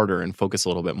little bit harder and focus a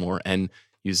little bit more and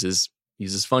uses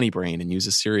funny brain and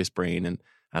uses serious brain. And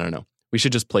I don't know. We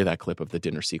should just play that clip of the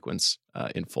dinner sequence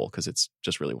in full because it's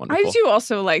just really wonderful. I do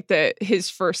also like his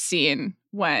first scene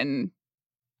when,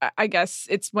 I guess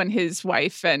it's when his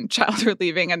wife and child are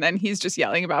leaving, and then he's just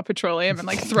yelling about petroleum and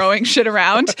throwing shit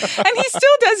around. And he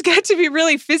still does get to be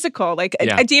really physical.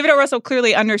 David O. Russell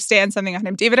clearly understands something on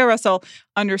him. David O. Russell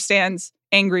understands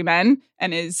angry men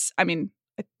and is,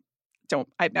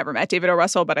 I've never met David O.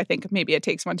 Russell, but I think maybe it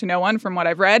takes one to know one from what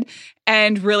I've read,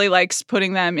 and really likes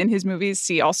putting them in his movies.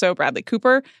 See also Bradley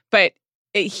Cooper, but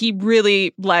he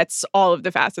really lets all of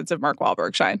the facets of Mark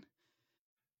Wahlberg shine.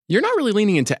 You're not really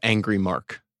leaning into angry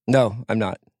Mark. No, I'm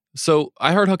not. So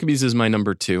I Heart Huckabees is my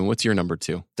number 2. What's your number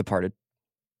 2? Departed.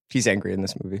 He's angry in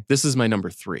this movie. This is my number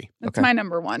 3. That's my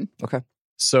number 1. Okay.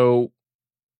 So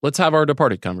let's have our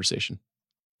Departed conversation.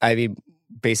 I mean,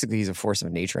 basically he's a force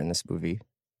of nature in this movie.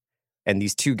 And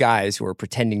these 2 guys who are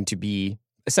pretending to be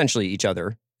essentially each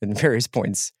other in various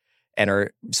points and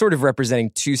are sort of representing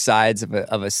 2 sides of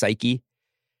a psyche.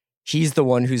 He's the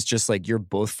one who's just you're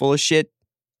both full of shit.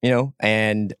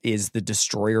 And is the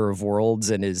destroyer of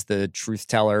worlds and is the truth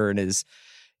teller and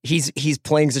he's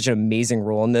playing such an amazing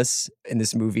role in this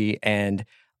movie. And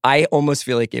I almost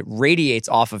feel like it radiates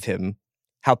off of him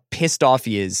how pissed off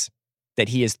he is that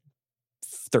he is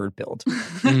third billed.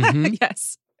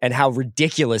 Yes. And how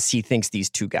ridiculous he thinks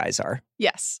these 2 guys are.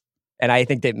 Yes. And I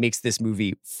think that makes this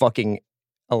movie fucking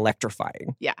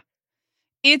electrifying. Yeah.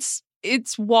 It's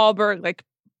Wahlberg,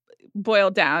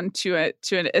 boiled down to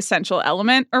an essential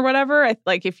element or whatever.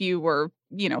 If you were,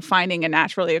 finding a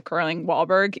naturally occurring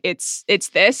Wahlberg, it's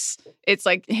this. It's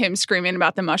him screaming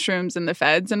about the mushrooms and the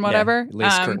feds and whatever. Yeah,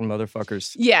 lace curtain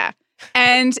motherfuckers. Yeah.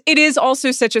 And it is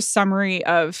also such a summary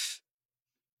of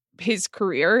his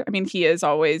career. He is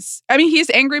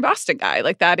angry Boston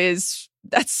guy. That's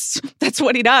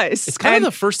what he does. It's kind of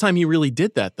the first time he really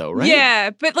did that though, right?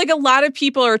 Yeah. But a lot of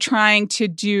people are trying to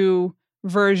do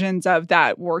versions of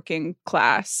that working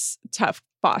class, tough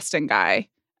Boston guy.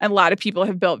 And a lot of people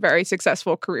have built very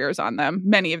successful careers on them.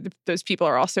 Many of those people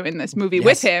are also in this movie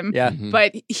with him. Yeah.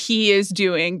 But he is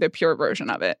doing the pure version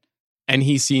of it. And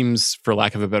he seems, for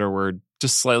lack of a better word,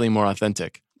 just slightly more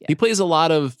authentic. Yeah. He plays a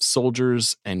lot of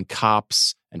soldiers and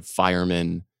cops and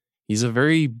firemen. He's a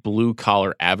very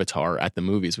blue-collar avatar at the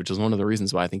movies, which is one of the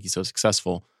reasons why I think he's so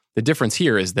successful. The difference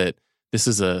here is that this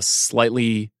is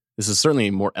certainly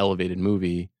a more elevated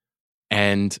movie,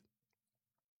 and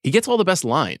he gets all the best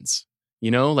lines. You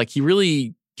know, like he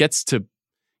really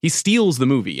he steals the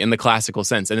movie in the classical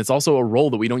sense. And it's also a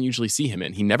role that we don't usually see him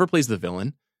in. He never plays the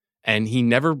villain, and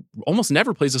he almost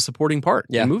never plays a supporting part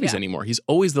in movies anymore. He's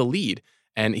always the lead.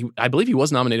 And I believe he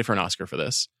was nominated for an Oscar for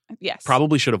this. Yes.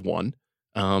 Probably should have won.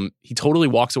 He totally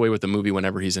walks away with the movie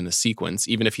whenever he's in a sequence,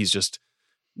 even if he's just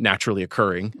naturally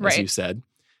occurring, as you said.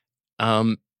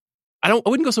 I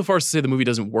wouldn't go so far as to say the movie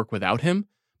doesn't work without him.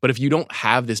 But if you don't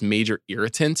have this major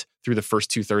irritant through the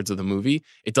first 2/3 of the movie,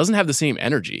 it doesn't have the same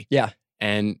energy. Yeah.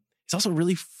 And it's also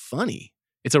really funny.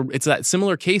 It's that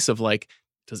similar case of like,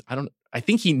 I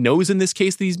think he knows in this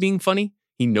case that he's being funny.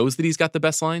 He knows that he's got the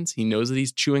best lines. He knows that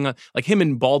he's chewing on, like him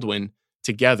and Baldwin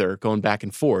together going back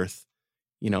and forth.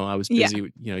 You know, I was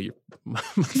busy, your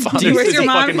father's Where's your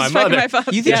mom? fucking my mother.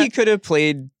 You think he could have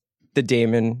played the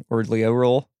Damon or Leo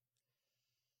role?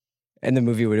 And the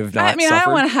movie would have not suffered? I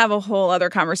don't want to have a whole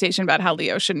other conversation about how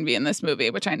Leo shouldn't be in this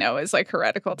movie, which I know is like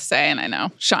heretical to say, and I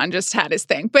know Sean just had his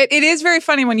thing. But it is very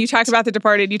funny when you talk about The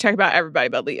Departed, you talk about everybody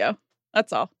but Leo.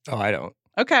 That's all. Oh, I don't.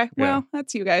 Okay, well,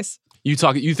 that's you guys. You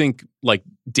think like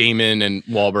Damon and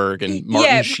Wahlberg and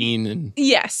Martin Sheen and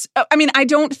yes. I mean, I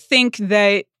don't think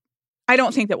that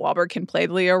Wahlberg can play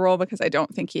the Leo role because I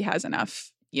don't think he has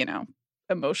enough,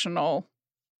 emotional.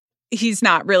 He's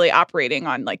not really operating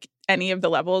on like any of the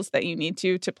levels that you need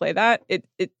to play that.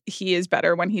 He is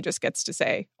better when he just gets to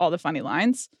say all the funny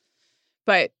lines.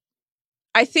 But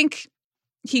I think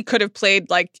he could have played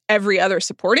like every other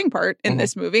supporting part in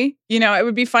this movie. It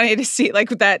would be funny to see like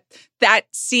that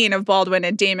scene of Baldwin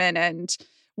and Damon and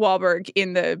Wahlberg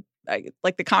in the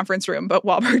like the conference room, but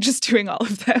Wahlberg just doing all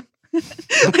of them.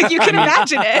 Like you can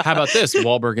imagine it. How about this?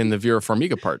 Wahlberg in the Vera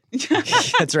Farmiga part.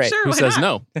 That's right. Sure, Who why says not?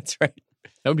 no? That's right.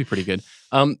 That would be pretty good.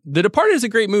 The Departed is a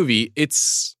great movie.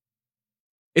 It's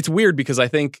weird because I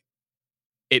think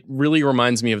it really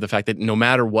reminds me of the fact that no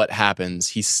matter what happens,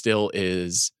 he still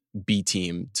is B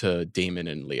team to Damon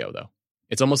and Leo, though.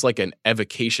 It's almost like an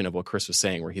evocation of what Chris was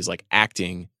saying, where he's like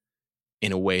acting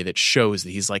in a way that shows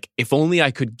that he's like, if only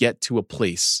I could get to a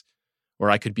place where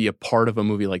I could be a part of a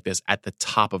movie like this at the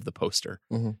top of the poster.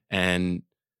 And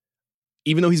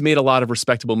even though he's made a lot of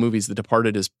respectable movies, The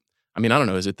Departed is, I don't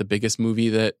know, is it the biggest movie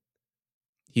that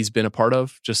he's been a part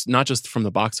of? Not just from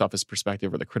the box office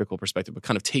perspective or the critical perspective, but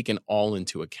kind of taken all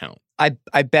into account.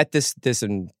 I bet this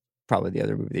and probably the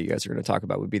other movie that you guys are going to talk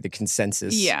about would be the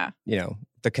consensus. Yeah.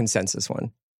 The consensus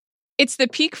one. It's the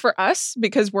peak for us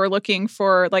because we're looking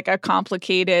for like a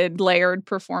complicated, layered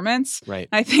performance. Right.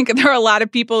 I think there are a lot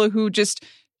of people who just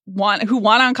want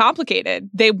uncomplicated.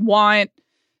 They want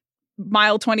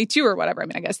Mile 22 or whatever.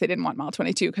 I guess they didn't want Mile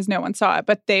 22 because no one saw it,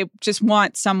 but they just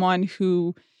want someone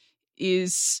who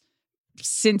is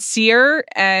sincere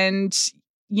and,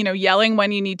 yelling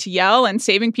when you need to yell and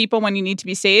saving people when you need to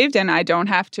be saved. And I don't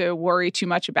have to worry too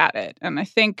much about it. And I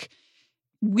think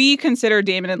we consider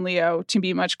Damon and Leo to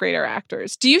be much greater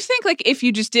actors. Do you think like if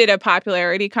you just did a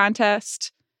popularity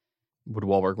contest, would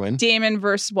Wahlberg win? Damon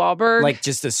versus Wahlberg? Like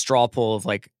just a straw poll of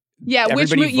like, yeah,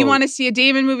 which you want to see a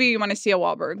Damon movie, you want to see a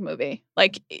Wahlberg movie?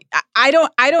 Like, I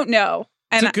don't know.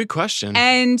 That's a good question.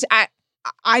 And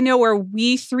I know where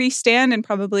we three stand, and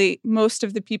probably most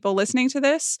of the people listening to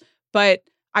this, but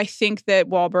I think that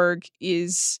Wahlberg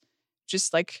is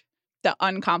just like the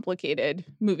uncomplicated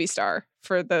movie star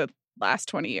for the last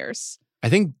 20 years. I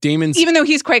think Damon's... Even though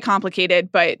he's quite complicated,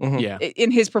 but yeah,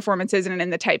 in his performances and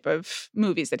in the type of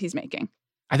movies that he's making.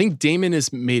 I think Damon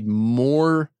has made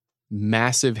more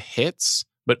massive hits,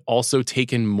 but also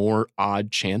taken more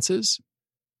odd chances.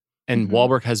 And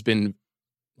Wahlberg has been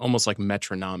almost like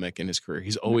metronomic in his career.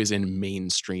 He's always in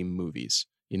mainstream movies.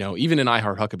 Even in I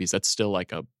Heart Huckabees, that's still like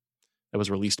that was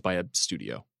released by a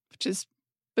studio. Which is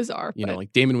bizarre.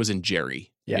 Like Damon was in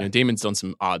Jerry. Yeah. Damon's done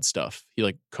some odd stuff. He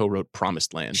like co-wrote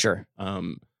Promised Land. Sure.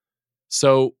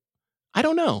 So I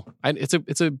don't know.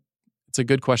 It's a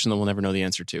good question that we'll never know the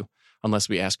answer to unless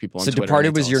we ask people on Twitter. So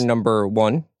Departed was your number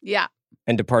 1? Yeah.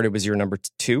 And Departed was your number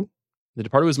 2? The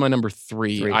Departed was my number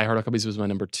 3. I Heart Huckabees was my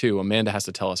number 2. Amanda has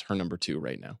to tell us her number 2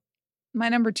 right now. My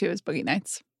number 2 is Boogie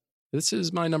Nights. This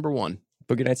is my number 1.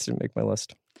 Boogie Nights didn't make my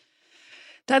list.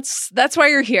 That's why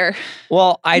you're here.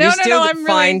 Well, I I'm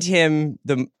find him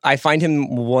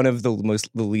one of the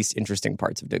least interesting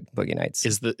parts of Boogie Nights.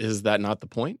 Is that not the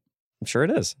point? I'm sure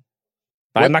it is.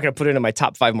 But I'm not going to put it in my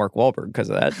top 5 Mark Wahlberg because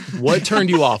of that. What turned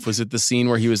you off? Was it the scene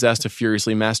where he was asked to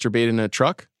furiously masturbate in a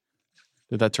truck?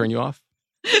 Did that turn you off?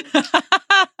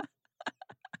 I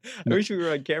wish we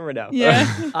were on camera now.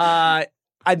 Yeah.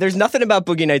 There's nothing about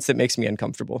Boogie Nights that makes me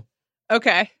uncomfortable.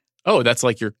 Okay. Oh, that's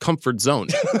like your comfort zone.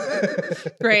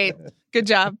 Great. Good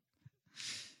job.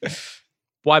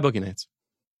 Why Boogie Nights?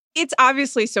 It's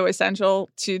obviously so essential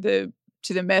to the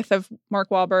myth of Mark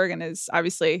Wahlberg and is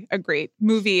obviously a great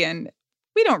movie. And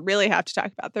we don't really have to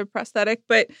talk about the prosthetic,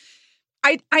 but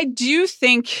I do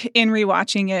think in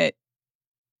rewatching it,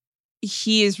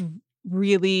 he is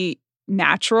really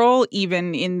natural,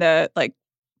 even in the like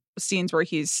scenes where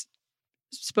he's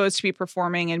supposed to be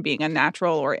performing and being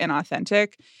unnatural or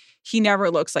inauthentic. He never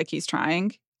looks like he's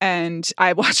trying. And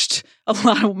I watched a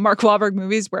lot of Mark Wahlberg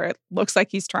movies where it looks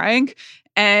like he's trying,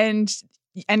 and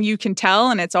you can tell,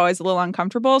 and it's always a little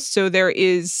uncomfortable. So there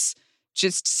is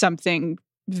just something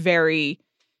very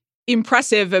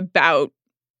impressive about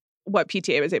what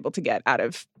PTA was able to get out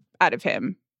of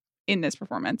him in this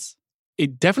performance.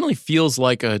 It definitely feels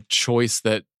like a choice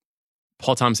that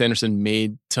Paul Thomas Anderson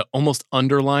made to almost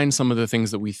underline some of the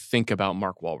things that we think about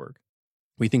Mark Wahlberg.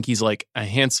 We think he's like a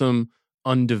handsome,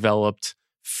 undeveloped,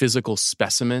 physical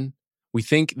specimen. We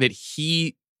think that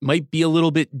he might be a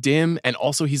little bit dim, and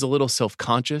also he's a little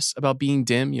self-conscious about being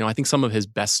dim. You know, I think some of his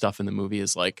best stuff in the movie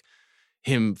is like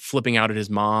him flipping out at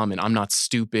his mom and I'm not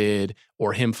stupid,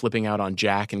 or him flipping out on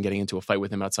Jack and getting into a fight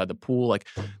with him outside the pool. Like,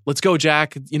 let's go,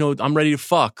 Jack. You know, I'm ready to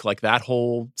fuck. Like that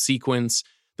whole sequence.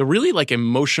 The really like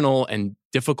emotional and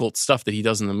difficult stuff that he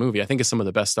does in the movie, I think is some of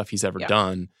the best stuff he's ever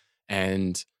done,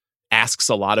 and asks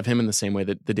a lot of him in the same way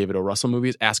that the David O. Russell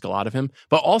movies ask a lot of him.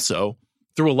 But also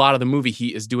through a lot of the movie,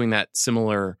 he is doing that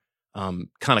similar kind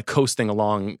of coasting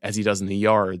along as he does in The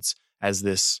Yards as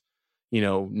this, you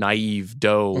know, naive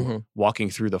doe walking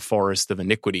through the forest of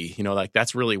iniquity. You know, like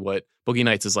that's really what Boogie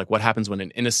Nights is like. What happens when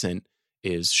an innocent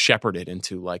is shepherded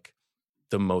into like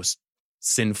the most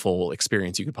sinful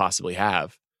experience you could possibly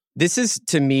have. This is,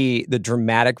 to me, the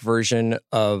dramatic version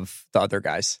of The Other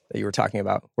Guys that you were talking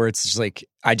about, where it's just like,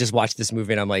 I just watched this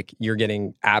movie and I'm like, you're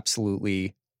getting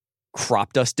absolutely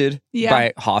crop dusted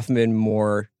by Hoffman,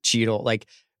 Moore, Cheadle. Like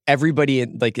everybody,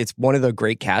 like it's one of the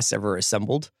great casts ever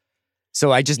assembled.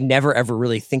 So I just never, ever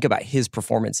really think about his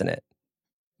performance in it.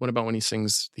 What about when he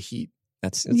sings The Heat?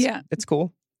 It's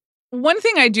cool. One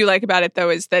thing I do like about it, though,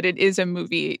 is that it is a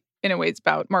movie, in a way, it's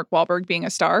about Mark Wahlberg being a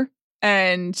star.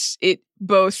 And it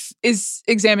both is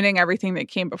examining everything that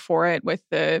came before it with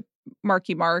the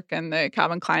Marky Mark and the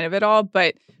Calvin Klein of it all.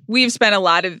 But we've spent a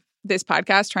lot of this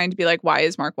podcast trying to be like, why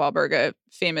is Mark Wahlberg a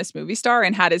famous movie star?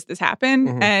 And how does this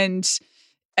happen?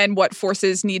 And what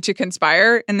forces need to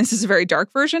conspire? And this is a very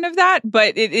dark version of that.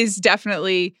 But it is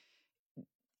definitely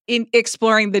in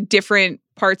exploring the different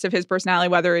parts of his personality,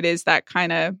 whether it is that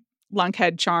kind of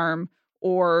lunkhead charm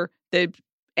or the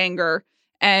anger.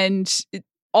 And it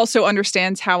also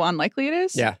understands how unlikely it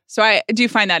is. Yeah. So I do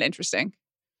find that interesting.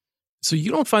 So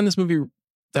you don't find this movie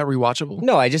that rewatchable?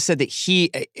 No, I just said that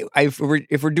if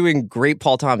we're doing great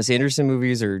Paul Thomas Anderson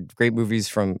movies or great movies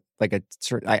from like a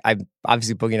certain, I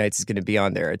obviously Boogie Nights is going to be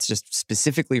on there. It's just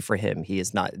specifically for him.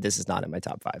 This is not in my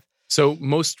top 5. So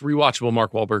most rewatchable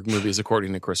Mark Wahlberg movies,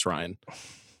 according to Chris Ryan: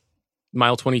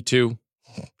 Mile 22,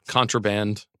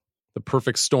 Contraband, The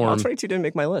Perfect Storm. Mile 22 didn't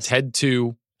make my list. Ted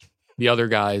 2, The Other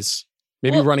Guys.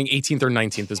 Maybe running 18th or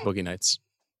 19th is Boogie Nights.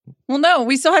 Well, no,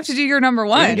 we still have to do your number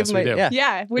one. Yes, we do.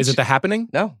 Yeah. Is it The Happening?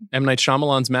 No. M. Night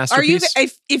Shyamalan's masterpiece? Are you?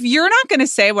 If you're not going to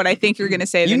say what I think you're going to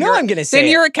say, I'm going to say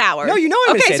then you're a coward. No, you know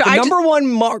I'm going to say. The number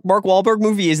one Mark Wahlberg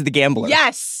movie is The Gambler.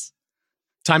 Yes.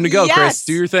 Time to go, Chris.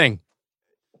 Do your thing.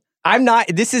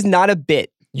 This is not a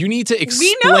bit. You need to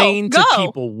explain to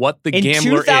people what The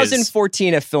Gambler is. In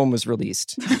 2014, a film was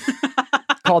released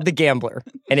called The Gambler,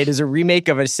 and it is a remake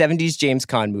of a 70s James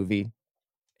Caan movie.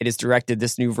 It is directed,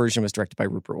 this new version was directed by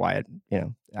Rupert Wyatt. You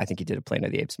know, I think he did a Planet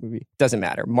of the Apes movie. Doesn't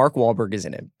matter. Mark Wahlberg is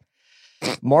in it.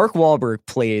 Mark Wahlberg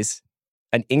plays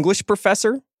an English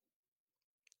professor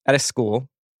at a school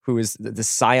who is the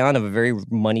scion of a very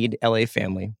moneyed LA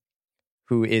family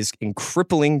who is in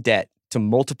crippling debt to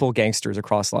multiple gangsters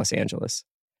across Los Angeles.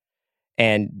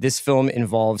 And this film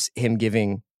involves him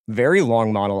giving very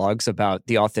long monologues about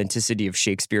the authenticity of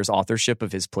Shakespeare's authorship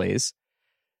of his plays,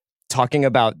 talking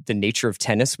about the nature of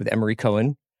tennis with Emery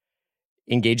Cohen,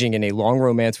 engaging in a long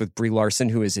romance with Brie Larson,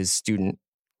 who is his student,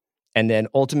 and then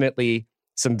ultimately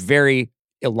some very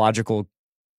illogical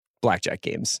blackjack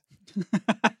games.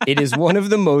 It is one of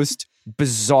the most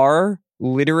bizarre,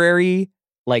 literary,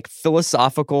 like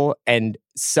philosophical and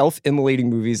self-immolating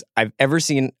movies I've ever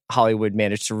seen Hollywood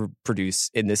manage to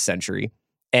produce in this century.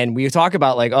 And we talk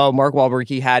about like, oh, Mark Wahlberg,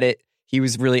 he had it. He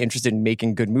was really interested in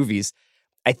making good movies.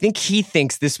 I think he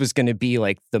thinks this was going to be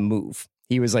like the move.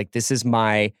 He was like, this is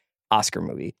my Oscar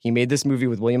movie. He made this movie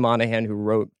with William Monahan, who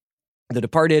wrote The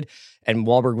Departed, and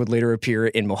Wahlberg would later appear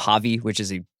in Mojave, which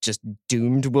is a just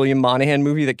doomed William Monahan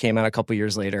movie that came out a couple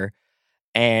years later.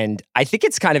 And I think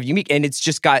it's kind of unique. And it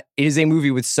is a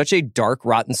movie with such a dark,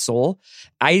 rotten soul.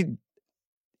 I,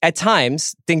 at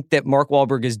times, think that Mark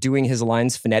Wahlberg is doing his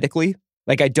lines phonetically.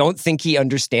 Like, I don't think he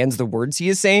understands the words he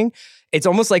is saying. It's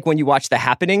almost like when you watch The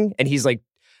Happening and he's like,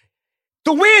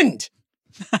 the wind!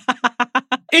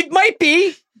 It might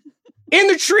be in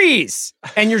the trees.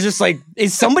 And you're just like,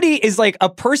 is like a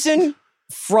person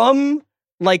from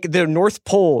like the North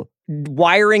Pole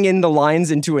wiring in the lines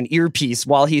into an earpiece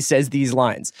while he says these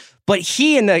lines. But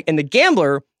he in the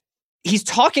Gambler, he's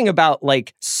talking about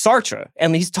like Sartre,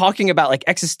 and he's talking about like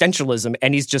existentialism,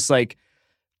 and he's just like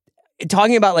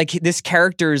talking about like this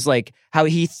character's like how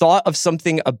he thought of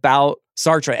something about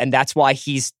Sartre, and that's why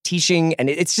he's teaching. And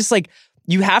it's just like,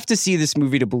 you have to see this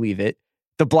movie to believe it.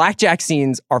 The blackjack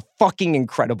scenes are fucking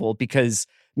incredible because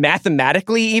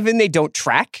mathematically, even they don't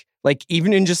track. Like,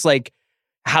 even in just like,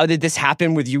 how did this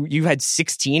happen with you? You had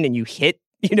 16 and you hit,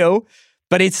 you know?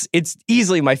 But it's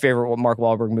easily my favorite Mark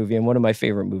Wahlberg movie and one of my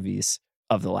favorite movies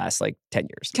of the last like 10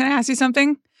 years. Can I ask you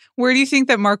something? Where do you think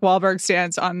that Mark Wahlberg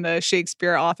stands on the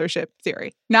Shakespeare authorship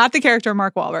theory? Not the character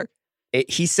Mark Wahlberg.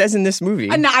 He says in this movie.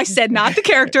 No, I said not the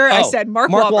character. I said Mark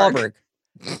Wahlberg.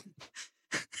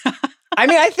 I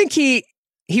mean, I think he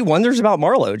wonders about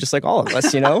Marlowe, just like all of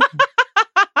us, you know?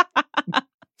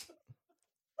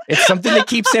 It's something that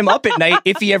keeps him up at night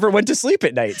if he ever went to sleep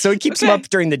at night. So it keeps him up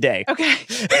during the day. Okay.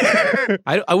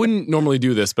 I wouldn't normally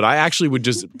do this, but I actually would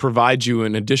just provide you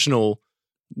an additional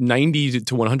 90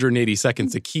 to 180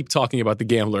 seconds to keep talking about The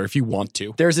Gambler if you want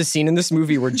to. There's a scene in this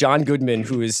movie where John Goodman,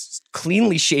 who is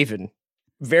cleanly shaven,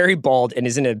 very bald, and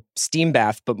is in a steam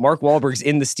bath, but Mark Wahlberg's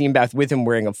in the steam bath with him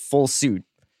wearing a full suit.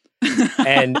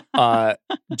 And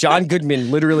John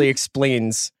Goodman literally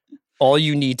explains all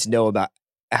you need to know about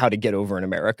how to get over in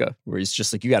America, where he's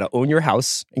just like, you got to own your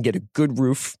house and get a good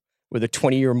roof with a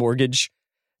 20-year mortgage.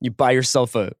 You buy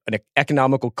yourself an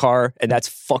economical car, and that's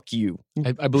fuck you.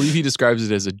 I believe he describes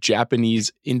it as a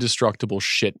Japanese indestructible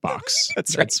shit box.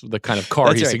 That's right. That's the kind of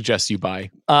car he suggests you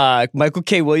buy. Michael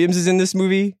K. Williams is in this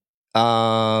movie.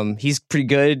 He's pretty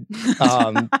good.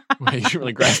 You're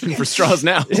really grasping for straws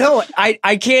now. No,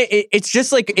 I can't. It's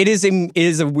just like, it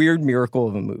is a weird miracle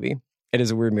of a movie. It is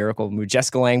a weird miracle of a movie.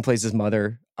 Jessica Lange plays his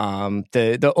mother.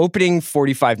 The opening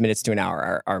 45 minutes to an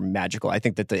hour are magical. I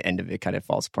think that the end of it kind of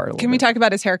falls apart a little bit. Can we talk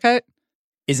about his haircut?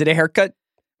 Is it a haircut?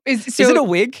 Is it a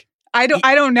wig? I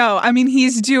don't know. I mean,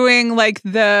 he's doing like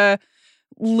the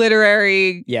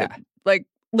literary, like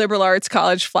liberal arts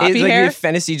college floppy hair. Like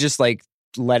Fennessy just like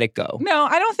let it go. No,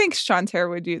 I don't think Sean's hair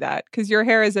would do that because your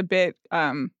hair is a bit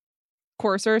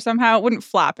coarser somehow. It wouldn't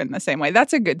flop in the same way.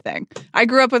 That's a good thing. I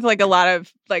grew up with like a lot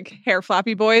of like hair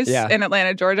floppy boys in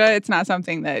Atlanta, Georgia. It's not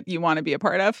something that you want to be a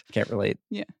part of. Can't relate.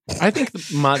 Yeah. I think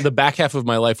the back half of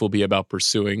my life will be about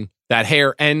pursuing that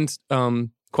hair and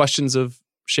questions of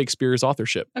Shakespeare's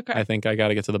authorship. Okay. I think I got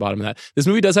to get to the bottom of that. This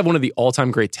movie does have one of the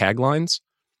all-time great taglines,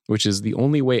 which is the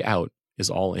only way out is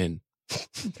all in.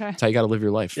 Okay. That's how you got to live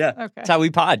your life. Yeah. Okay. That's how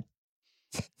we pod.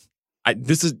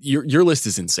 This is your list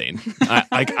is insane.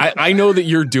 I know that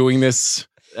you're doing this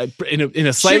in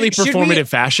a slightly performative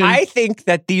fashion. I think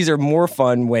that these are more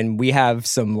fun when we have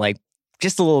some like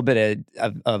just a little bit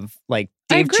of like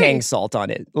Dave Chang salt on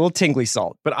it, a little tingly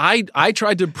salt. But I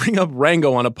tried to bring up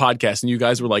Rango on a podcast, and you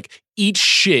guys were like, "Eat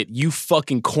shit, you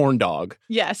fucking corn dog."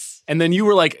 Yes. And then you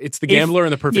were like, "It's The Gambler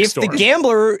and the Perfect Storm."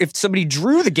 If somebody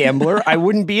drew The Gambler, I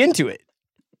wouldn't be into it.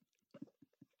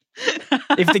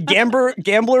 If the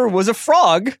gambler was a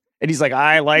frog and he's like,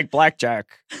 I like blackjack,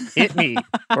 hit me.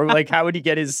 Or like, how would he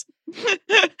get his,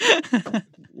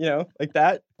 like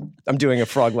that? I'm doing a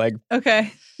frog leg.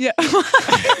 Okay. Yeah.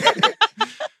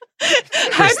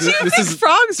 How do you think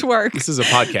frogs work? This is a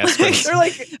podcast. Chris. They're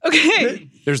like, okay.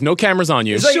 There's no cameras on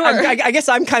you. Like, I guess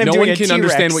I'm kind of doing a T-Rex. No one can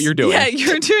understand what you're doing. Yeah,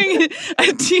 you're doing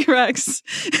a T-Rex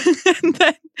and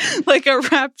then like a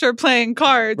raptor playing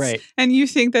cards. Right. And you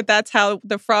think that that's how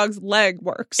the frog's leg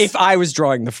works. If I was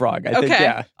drawing the frog, I think,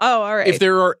 yeah. Oh, all right. If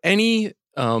there are any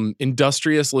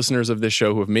industrious listeners of this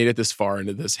show who have made it this far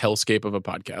into this hellscape of a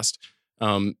podcast,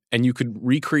 and you could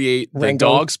recreate the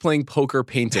dogs playing poker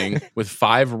painting with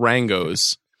 5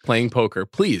 Rangos playing poker,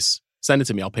 please send it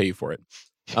to me. I'll pay you for it.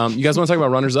 You guys want to talk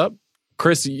about runners up?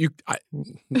 Chris,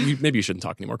 maybe you shouldn't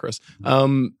talk anymore, Chris.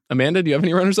 Amanda, do you have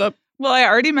any runners-up? Well, I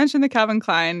already mentioned the Calvin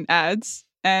Klein ads,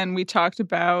 and we talked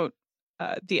about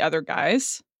the other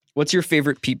guys. What's your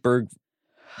favorite Pete Berg,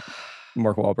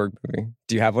 Mark Wahlberg movie?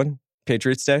 Do you have one?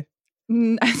 Patriots Day?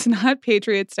 It's not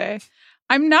Patriots Day.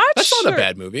 I'm not That's sure. not a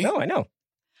bad movie. No, I know.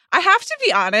 I have to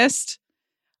be honest.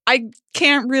 I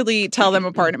can't really tell them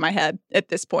apart in my head at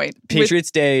this point. Patriots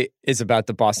Day is about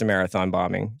the Boston Marathon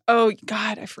bombing. Oh,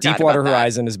 God, I forgot Deepwater about that.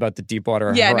 Horizon is about the Deepwater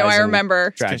Horizon. Yeah, no, I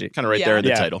remember. Tragedy. Kind of right there in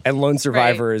the title. And Lone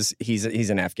Survivor is he's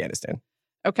in Afghanistan.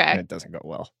 Okay. And it doesn't go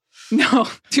well. No.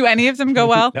 Do any of them go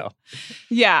well? No.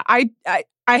 Yeah, I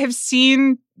have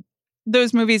seen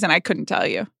those movies and I couldn't tell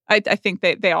you. I think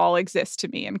they all exist to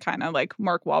me, and kind of like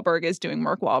Mark Wahlberg is doing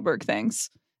Mark Wahlberg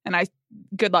things. And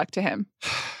good luck to him.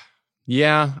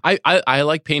 Yeah, I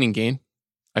like Pain and Gain.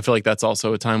 I feel like that's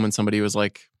also a time when somebody was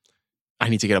like, I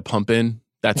need to get a pump in.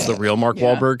 That's the real Mark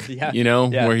Wahlberg,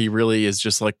 where he really is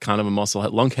just like kind of a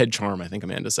musclehead. Lunkhead charm, I think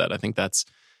Amanda said. I think that's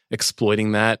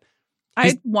exploiting that.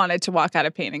 I wanted to walk out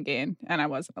of Pain and Gain, and I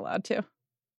wasn't allowed to.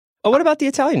 Oh, what about The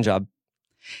Italian Job?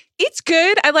 It's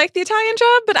good. I like The Italian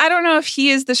Job, but I don't know if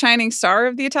he is the shining star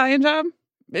of The Italian Job.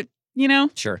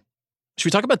 Sure. Should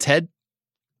we talk about Ted?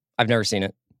 I've never seen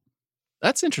it.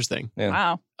 That's interesting.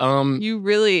 Yeah. Wow. You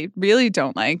really, really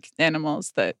don't like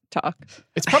animals that talk.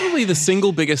 It's probably the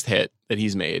single biggest hit that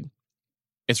he's made.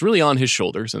 It's really on his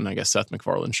shoulders, and I guess Seth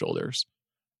MacFarlane's shoulders.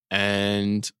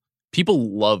 And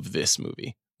people love this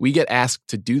movie. We get asked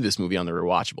to do this movie on the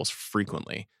Rewatchables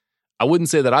frequently. I wouldn't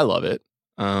say that I love it.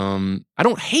 I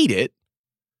don't hate it.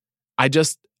 I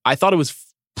thought it was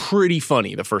pretty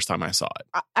funny the first time I saw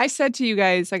it. I said to you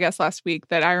guys, I guess last week,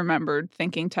 that I remembered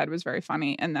thinking Ted was very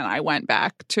funny. And then I went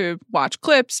back to watch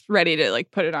clips, ready to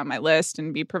like put it on my list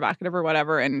and be provocative or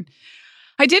whatever. And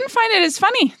I didn't find it as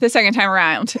funny the second time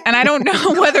around. And I don't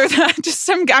know whether that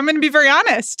I'm going to be very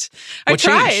honest. I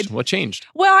tried. What changed?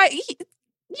 Well,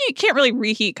 you can't really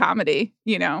reheat comedy,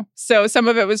 So some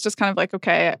of it was just kind of like,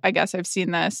 okay, I guess I've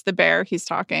seen this. The bear, he's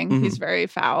talking. Mm-hmm. He's very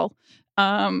foul.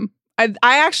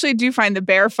 I actually do find the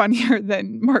bear funnier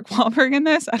than Mark Wahlberg in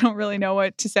this. I don't really know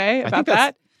what to say about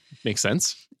that. Makes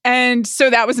sense. And so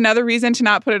that was another reason to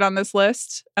not put it on this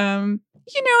list.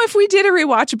 If we did a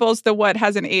Rewatchables, the what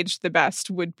hasn't aged the best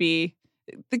would be,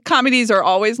 the comedies are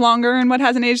always longer and what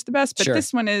hasn't aged the best, but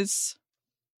This one is,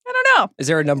 I don't know. Is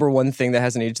there a number one thing that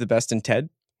hasn't aged the best in Ted?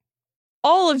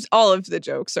 All of the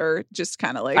jokes are just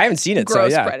kind of like, I haven't seen it,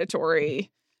 gross, so yeah.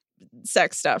 predatory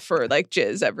sex stuff or like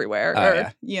jizz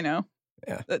everywhere.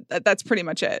 That's pretty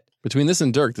much it. Between this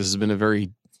and Dirk, this has been a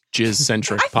very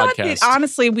jizz-centric I thought podcast. That,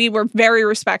 honestly, we were very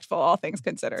respectful, all things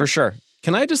considered. For sure.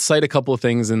 Can I just cite a couple of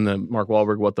things in the Mark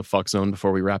Wahlberg What the Fuck zone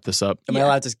before we wrap this up? Am I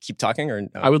allowed to keep talking or no?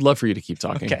 I would love for you to keep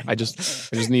talking. Okay. I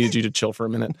just needed you to chill for a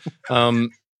minute.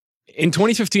 In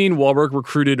 2015, Wahlberg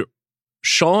recruited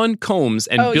Sean Combs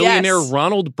and billionaire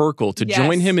Ronald Burkle to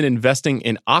join him in investing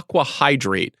in Aqua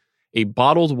Hydrate, a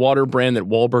bottled water brand that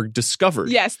Wahlberg discovered.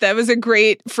 Yes, that was a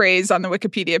great phrase on the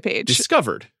Wikipedia page.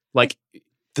 Discovered. Like,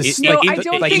 I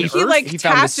don't think he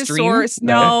tapped a source.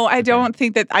 No, I don't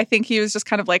think that. I think he was just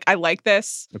kind of like, I like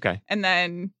this. Okay. And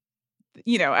then,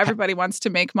 everybody wants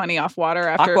to make money off water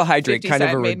after Aqua Hydrate, 50 kind of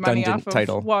Cent a made money redundant off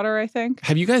title. Of water, I think.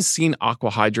 Have you guys seen Aqua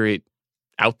Hydrate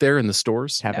out there in the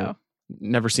stores? Haven't. No.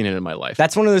 Never seen it in my life.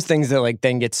 That's one of those things that like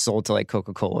then gets sold to like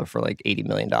Coca-Cola for like $80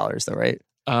 million though, right?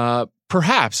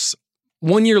 Perhaps.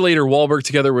 1 year later, Wahlberg,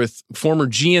 together with former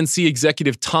GNC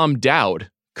executive Tom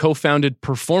Dowd, co-founded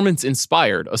Performance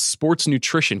Inspired, a sports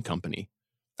nutrition company.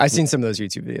 I've seen some of those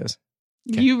YouTube videos.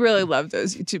 Okay. You really love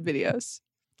those YouTube videos.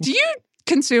 Do you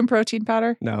consume protein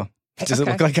powder? No. Does it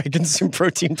look like I consume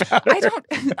protein powder?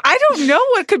 I don't know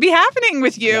what could be happening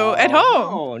with you at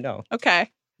home. Oh, no. Okay.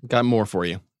 Got more for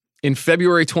you. In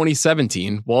February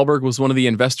 2017, Wahlberg was one of the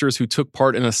investors who took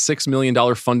part in a $6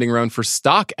 million funding round for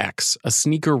StockX, a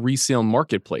sneaker resale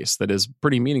marketplace that is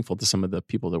pretty meaningful to some of the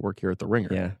people that work here at The Ringer.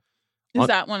 Yeah. Is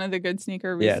that one of the good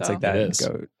sneaker resale? Yeah, it's like that. It is.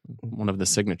 One of the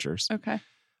signatures. Okay.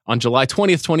 On July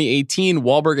 20th, 2018,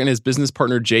 Wahlberg and his business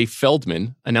partner Jay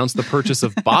Feldman announced the purchase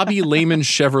of Bobby Lehman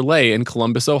Chevrolet in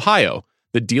Columbus, Ohio.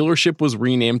 The dealership was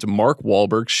renamed Mark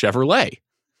Wahlberg Chevrolet.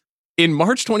 In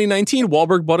March 2019,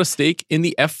 Wahlberg bought a stake in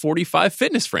the F45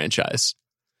 fitness franchise.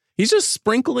 He's just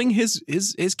sprinkling his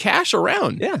cash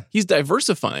around. Yeah. He's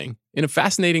diversifying in a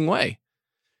fascinating way.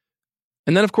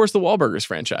 And then, of course, the Wahlburgers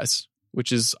franchise,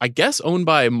 which is, I guess, owned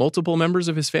by multiple members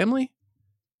of his family.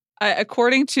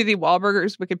 According to the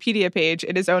Wahlburgers Wikipedia page,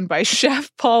 it is owned by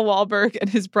Chef Paul Wahlberg and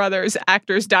his brothers,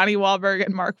 actors Donnie Wahlberg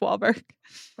and Mark Wahlberg.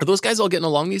 Are those guys all getting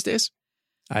along these days?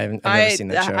 I've never seen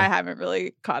that show. I haven't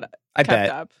really kept bet.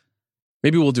 up.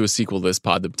 Maybe we'll do a sequel to this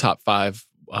pod, the top 5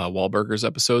 Wahlburgers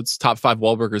episodes. Top 5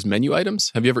 Wahlburgers menu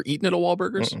items. Have you ever eaten at a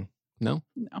Wahlburgers? Mm-mm. No?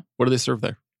 No. What do they serve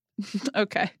there?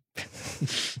 Okay.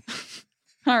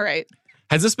 All right.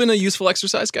 Has this been a useful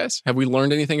exercise, guys? Have we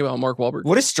learned anything about Mark Wahlberg?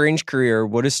 What a strange career.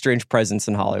 What a strange presence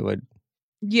in Hollywood.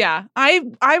 Yeah,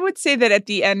 I would say that at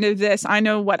the end of this, I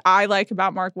know what I like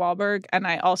about Mark Wahlberg, and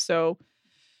I also,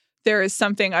 there is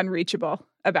something unreachable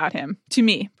about him to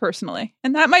me personally.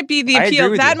 And that might be the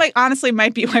appeal. That might honestly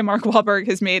might be why Mark Wahlberg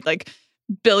has made like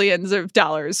billions of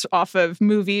dollars off of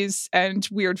movies and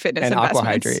weird fitness and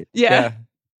investments. Aquahydrate. Yeah.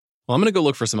 Well, I'm going to go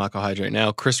look for some Aquahydrate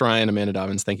now. Chris Ryan, Amanda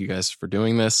Dobbins, thank you guys for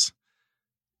doing this.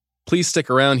 Please stick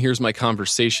around. Here's my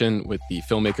conversation with the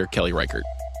filmmaker Kelly Reichardt.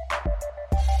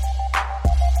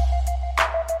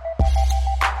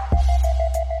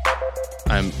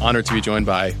 I'm honored to be joined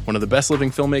by one of the best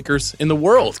living filmmakers in the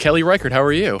world, Kelly Reichardt. How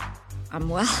are you? I'm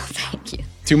well, thank you.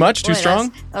 Too much? Too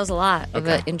strong? That was a lot of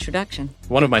an introduction.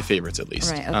 One of my favorites, at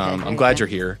least. Right, okay, I'm glad you're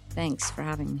here. Thanks for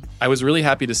having me. I was really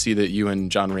happy to see that you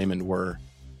and John Raymond were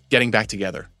getting back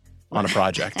together on a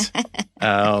project.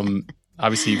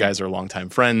 Obviously, you guys are longtime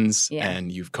friends, and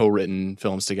you've co-written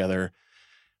films together.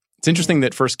 It's interesting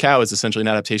that First Cow is essentially an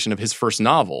adaptation of his first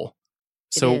novel.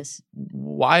 So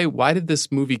why did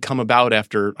this movie come about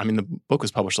after, I mean, the book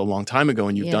was published a long time ago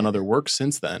and you've done other work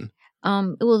since then?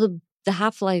 Well, the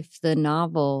half-life, the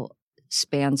novel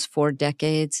spans 4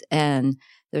 decades, and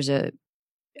there's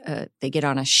they get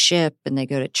on a ship and they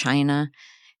go to China,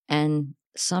 and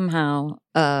somehow,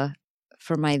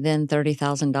 for my then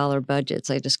 $30,000 budgets,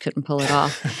 I just couldn't pull it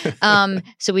off.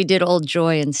 So we did Old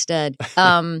Joy instead.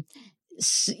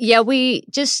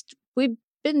 We've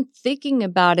been thinking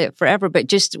about it forever, but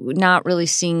just not really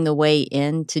seeing the way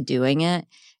into doing it.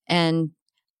 And,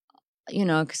 you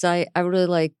know, because I really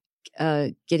like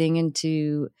getting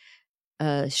into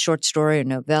a short story or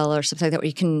novella or something like that where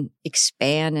you can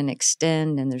expand and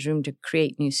extend and there's room to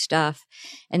create new stuff.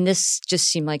 And this just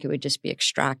seemed like it would just be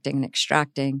extracting and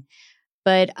extracting.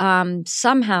 But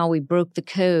somehow we broke the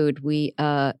code.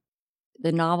 The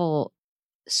novel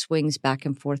swings back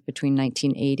and forth between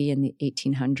 1980 and the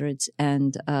 1800s.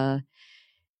 And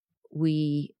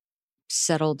we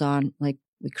settled on, like,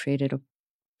 we created a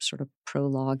sort of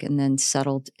prologue and then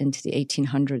settled into the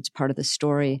 1800s part of the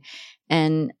story.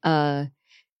 And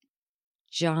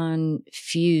John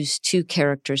fused 2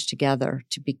 characters together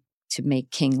to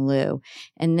make King Lew.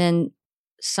 And then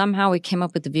somehow we came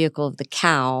up with the vehicle of the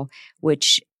cow,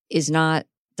 which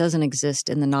doesn't exist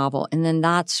in the novel. And then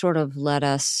that sort of led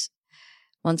us,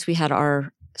 once we had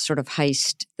our sort of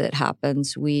heist that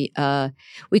happens, we could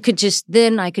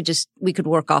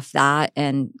work off that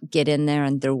and get in there,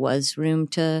 and there was room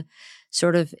to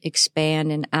sort of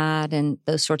expand and add and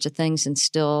those sorts of things, and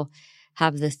still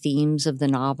have the themes of the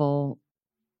novel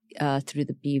through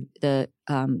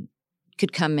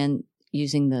could come in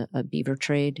using the beaver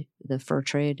trade, the fur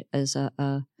trade, as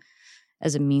a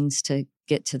means to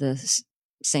get to the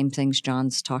same things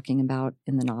John's talking about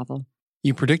in the novel.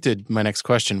 You predicted my next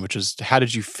question, which is, how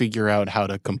did you figure out how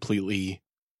to completely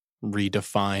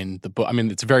redefine the book? I mean,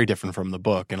 it's very different from the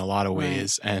book in a lot of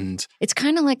ways. Right. And it's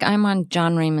kind of like I'm on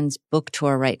John Raymond's book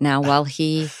tour right now while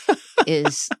he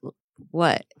is,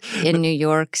 in New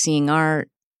York, seeing art,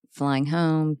 flying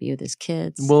home, be with his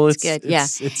kids. Well, it's good.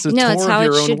 It's a tour of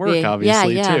your own work,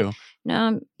 obviously, too.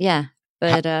 No,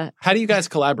 But how do you guys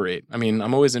collaborate? I mean,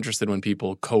 I'm always interested when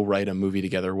people co-write a movie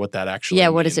together, what that actually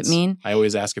means. What does it mean? I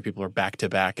always ask if people are back to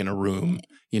back in a room,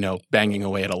 banging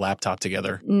away at a laptop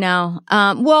together. No.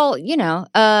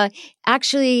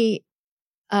 Actually,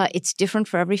 it's different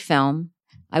for every film.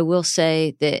 I will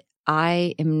say that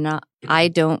I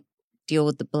don't deal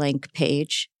with the blank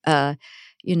page. Even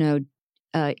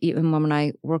when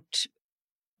I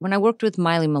worked with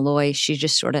Miley Malloy, she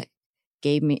just sort of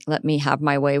let me have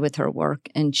my way with her work,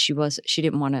 and she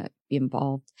didn't want to be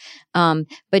involved.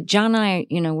 But John and I,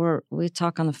 we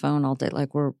talk on the phone all day,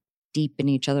 like we're deep in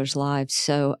each other's lives.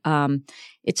 So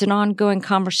it's an ongoing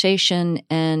conversation,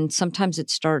 and sometimes it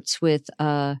starts with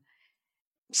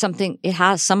something.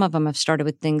 Some of them have started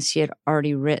with things he had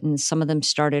already written. Some of them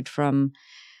started from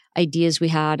ideas we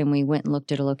had, and we went and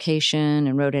looked at a location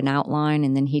and wrote an outline,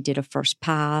 and then he did a first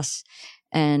pass.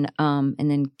 And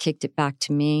then kicked it back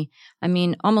to me. I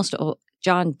mean,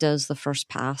 John does the first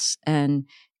pass and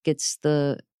gets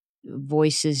the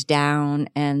voices down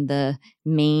and the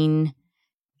main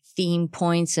theme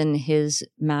points, and his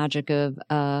magic of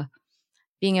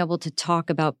being able to talk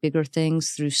about bigger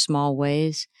things through small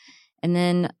ways. And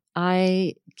then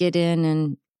I get in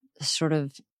and sort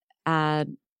of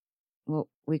add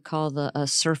we call the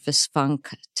surface funk,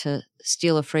 to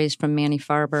steal a phrase from Manny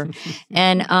Farber.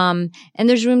 And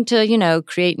there's room to,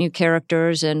 create new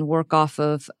characters and work off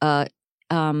of,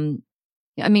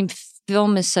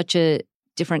 film is such a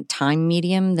different time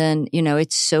medium than,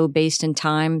 it's so based in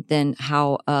time than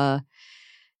how a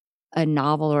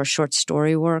novel or a short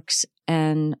story works.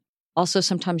 And also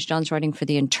sometimes John's writing for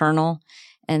the internal,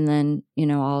 and then,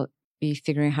 I'll be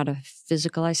figuring out how to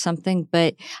physicalize something.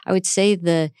 But I would say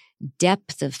the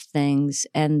depth of things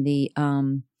and the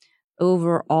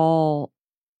overall,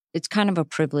 it's kind of a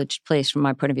privileged place from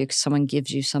my point of view, because someone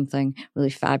gives you something really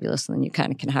fabulous and then you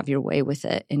kind of can have your way with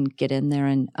it and get in there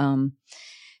and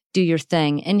do your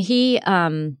thing. And he, I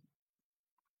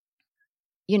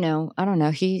don't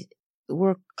know,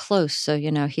 we're close. So,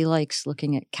 he likes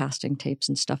looking at casting tapes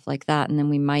and stuff like that. And then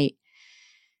we might,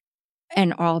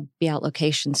 and I'll be out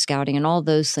location scouting, and all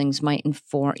those things might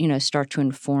inform, start to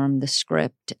inform the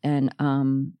script. And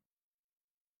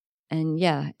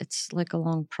yeah, it's like a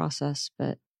long process,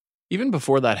 but. Even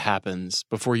before that happens,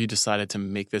 before you decided to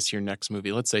make this your next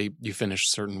movie, let's say you finish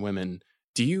Certain Women,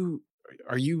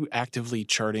 are you actively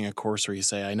charting a course where you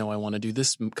say, I know I want to do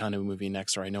this kind of movie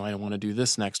next, or I know I want to do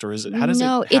this next, or how does it happen for you?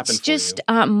 No, it's just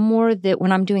more that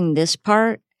when I'm doing this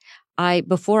part,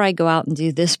 before I go out and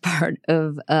do this part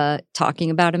of talking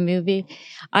about a movie,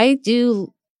 I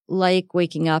do like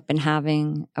waking up and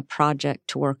having a project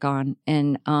to work on.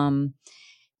 And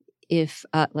if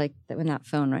like when that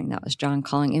phone rang, that was John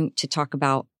calling in to talk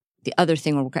about the other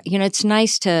thing. It's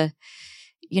nice to,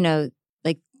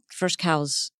 like First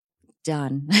Cow's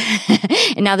done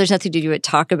and now there's nothing to do but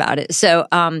talk about it. So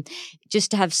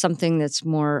just to have something that's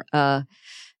more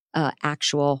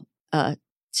actual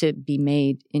to be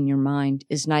made in your mind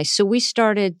is nice. So we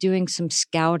started doing some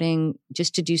scouting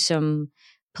just to do some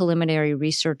preliminary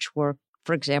research work,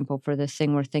 for example, for the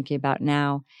thing we're thinking about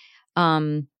now.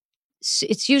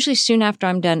 It's usually soon after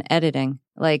I'm done editing.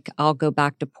 Like I'll go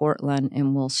back to Portland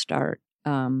and we'll start,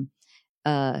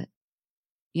 the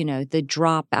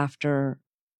drop after,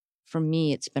 for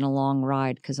me, it's been a long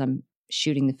ride because I'm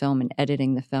shooting the film and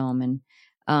editing the film.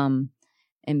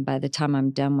 And by the time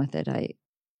I'm done with it, I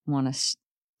want to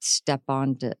step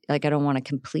on to, like, I don't want a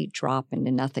complete drop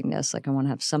into nothingness. Like I want to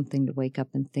have something to wake up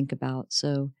and think about.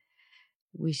 So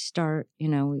we start,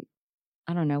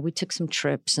 we took some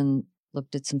trips and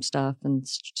looked at some stuff and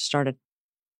started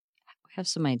have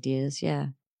some ideas. Yeah.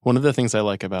 One of the things I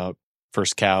like about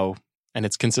First Cow, and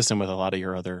it's consistent with a lot of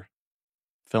your other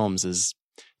films, is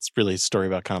it's really a story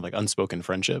about kind of like unspoken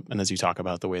friendship. And as you talk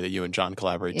about the way that you and John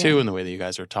collaborate too, and the way that you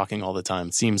guys are talking all the time,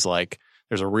 it seems like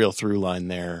there's a real through line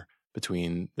there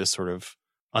between this sort of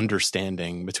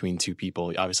understanding between two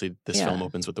people. Obviously, this film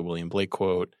opens with the William Blake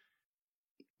quote.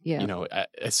 Yeah. I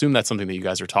assume that's something that you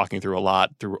guys are talking through a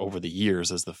lot over the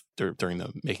years during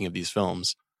the making of these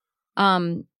films.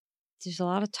 There's a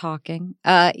lot of talking.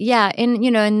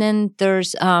 And then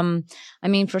there's,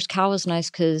 First Cow was nice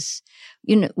because,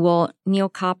 Neil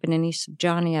Coppin and Issa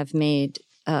Johnny, I've made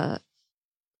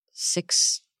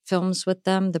 6 films with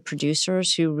them, the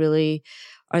producers who really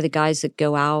are the guys that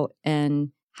go out and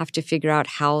have to figure out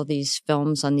how these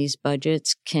films on these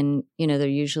budgets can, they're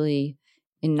usually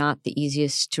in not the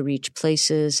easiest to reach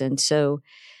places. And so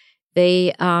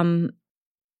they,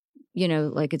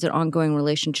 it's an ongoing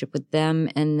relationship with them.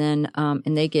 And then,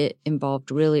 and they get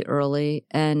involved really early.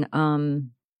 And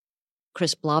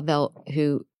Chris Blauvelt,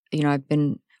 who, I've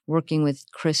been working with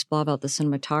Chris Blauvelt, the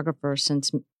cinematographer,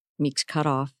 since Meek's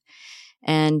Cutoff.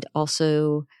 And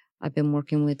also I've been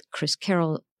working with Chris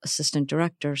Carroll, assistant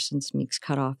director, since Meek's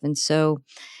Cutoff. And so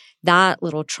that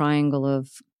little triangle of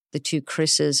the 2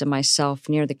 Chris's and myself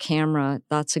near the camera,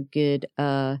 that's a good,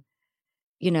 I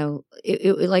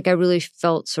really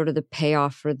felt sort of the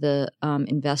payoff for the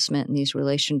investment in these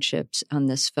relationships on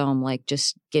this film, like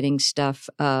just getting stuff,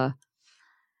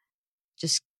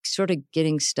 just sort of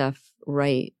getting stuff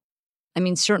right.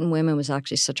 Certain Women was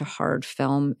actually such a hard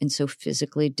film and so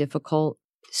physically difficult,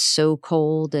 so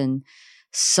cold and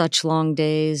such long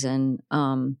days. And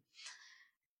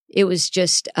it was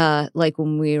just like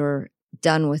when we were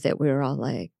done with it, we were all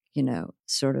like,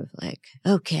 sort of like,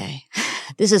 okay,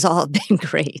 this has all been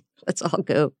great. Let's all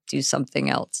go do something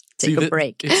else. Take a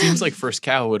break. It seems like First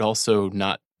Cow would also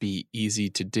not be easy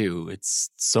to do. It's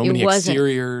so many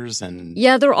exteriors and...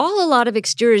 Yeah, there are all a lot of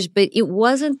exteriors, but it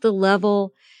wasn't the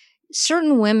level...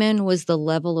 Certain Women was the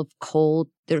level of cold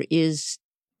there is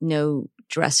no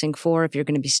dressing for if you're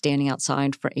going to be standing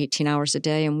outside for 18 hours a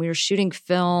day. And we were shooting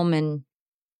film, and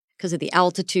because of the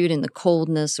altitude and the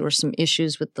coldness, there were some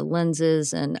issues with the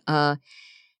lenses. And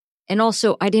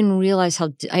also I didn't realize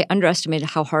I underestimated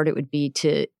how hard it would be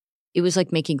to it was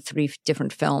like making 3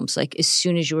 different films. Like as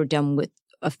soon as you were done with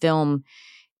a film,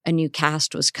 a new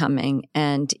cast was coming.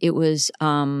 And it was,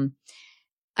 I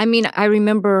mean, I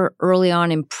remember early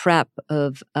on in prep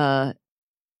of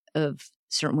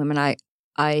certain women,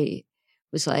 I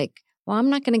was like, well,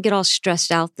 I'm not going to get all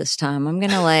stressed out this time. I'm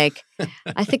going to like,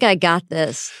 I think I got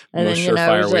this. And Most then, you know, I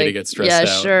surefire was way like, to get stressed yeah,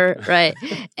 out. sure. Right.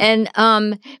 And,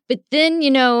 but then, you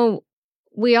know,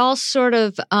 we all sort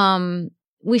of,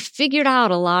 we figured out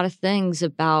a lot of things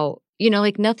about, you know,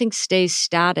 like nothing stays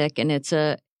static, and it's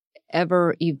a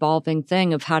ever evolving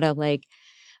thing of how to like,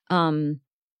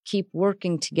 keep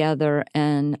working together,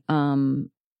 and,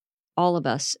 all of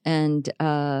us, and,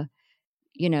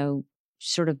 you know,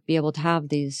 sort of be able to have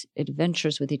these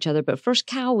adventures with each other. But First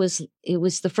Cow it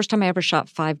was the first time I ever shot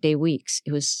 5-day weeks.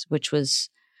 Which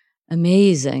was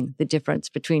amazing. The difference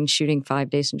between shooting 5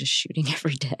 days and just shooting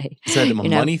every day. Is that a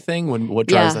money thing? What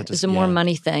drives that? It was a more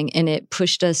money thing. And it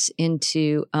pushed us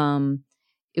into,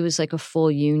 it was like a full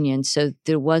union. So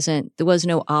there was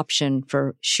no option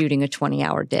for shooting a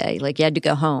 20-hour day. Like you had to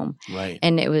go home. Right.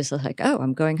 And it was like, oh,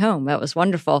 I'm going home. That was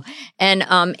wonderful. And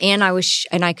I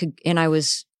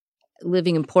was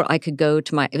living in Port. I could go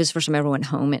to it was the first time I ever went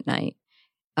home at night,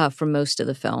 for most of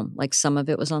the film. Like some of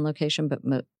it was on location, but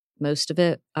most of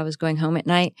it I was going home at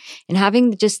night, and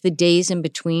having just the days in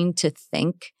between to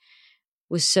think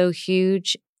was so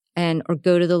huge. Or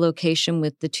go to the location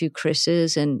with the 2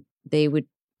 Chris's, and they would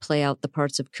play out the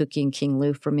parts of Cookie and King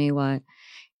Lou for me while I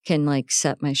can like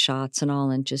set my shots and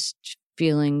all, and just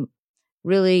feeling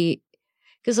really,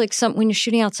 because like when you're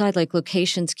shooting outside, like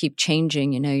locations keep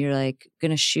changing, you know, you're like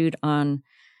going to shoot on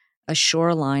a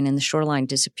shoreline and the shoreline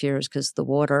disappears because the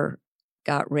water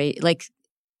got like,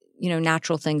 you know,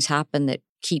 natural things happen that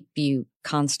keep you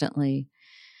constantly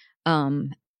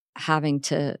having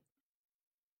to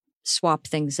swap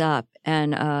things up.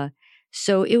 And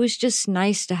so it was just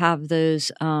nice to have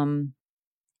those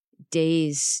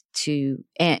days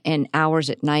and hours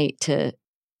at night to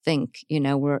think, you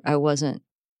know, where I wasn't,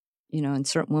 you know, in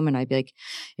certain women, I'd be like,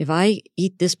 if I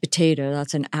eat this potato,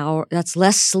 that's an hour, that's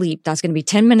less sleep. That's going to be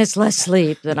 10 minutes less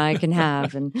sleep than I can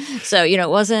have. And so, you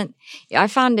know, I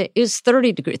found it was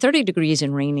 30 degrees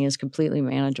and rainy is completely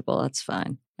manageable. That's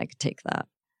fine. I could take that.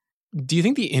 Do you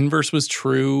think the inverse was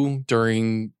true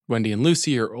during Wendy and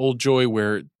Lucy or Old Joy,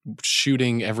 where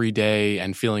shooting every day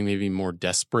and feeling maybe more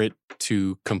desperate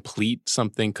to complete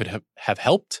something could have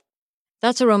helped?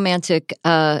 That's a romantic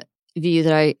view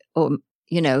that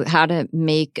you know, how to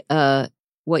make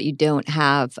what you don't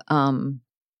have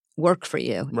work for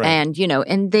you. Right. And, you know,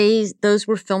 and those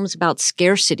were films about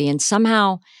scarcity. And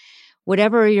somehow,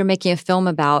 whatever you're making a film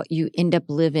about, you end up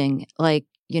living. Like,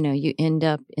 you know, you end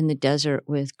up in the desert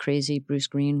with crazy Bruce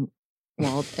Greenwald,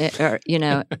 or, you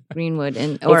know, Greenwood.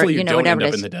 Hopefully you know, don't whatever end it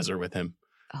up is. in the desert with him.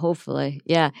 Hopefully,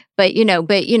 yeah. But you know,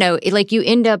 like you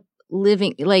end up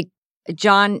living, like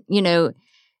John, you know,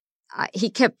 he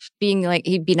kept being like,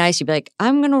 he'd be nice. He'd be like,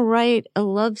 I'm going to write a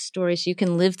love story so you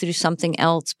can live through something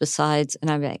else besides.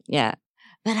 And I'd be like, yeah,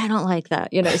 but I don't like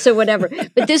that, you know, so whatever.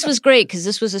 But this was great because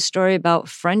this was a story about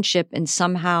friendship, and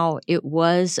somehow it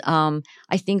was, I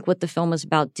think what the film was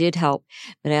about did help.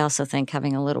 But I also think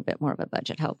having a little bit more of a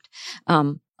budget helped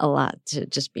a lot, to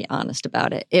just be honest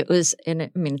about it. It was, and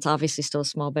I mean, it's obviously still a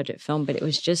small budget film, but it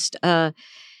was just, the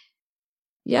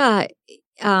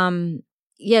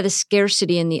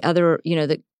scarcity and the other,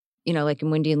 like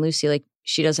in Wendy and Lucy, like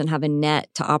she doesn't have a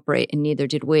net to operate, and neither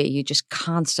did we. You just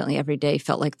constantly every day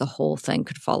felt like the whole thing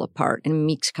could fall apart. And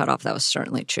Meek's cutoff, that was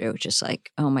certainly true. Just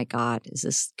like, oh my God, can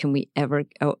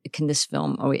this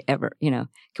film, can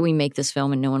we make this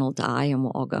film and no one will die and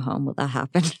we'll all go home? Will that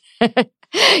happen?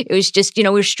 It was just, we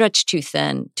were stretched too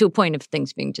thin to a point of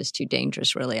things being just too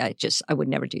dangerous, really. I would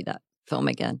never do that film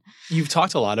again. You've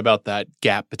talked a lot about that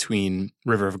gap between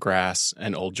River of Grass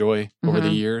and Old Joy over the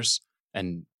years.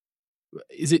 And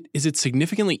is it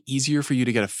significantly easier for you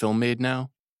to get a film made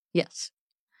now? Yes.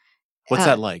 What's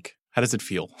that like? How does it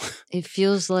feel? It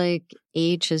feels like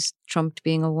age has trumped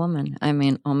being a woman. I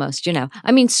mean, almost, I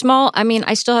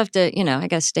still have to, I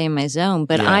got to stay in my zone.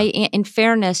 But yeah. In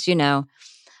fairness,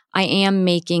 I am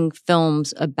making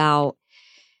films about,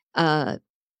 I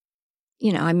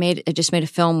just made a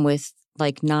film with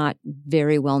like not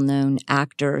very well-known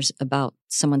actors about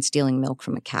someone stealing milk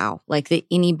from a cow. Like that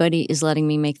anybody is letting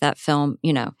me make that film,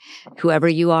 whoever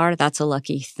you are, that's a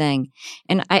lucky thing.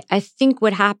 And I think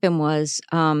what happened was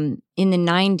in the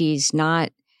 90s,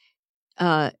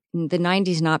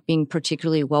 not being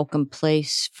particularly welcome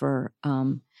place for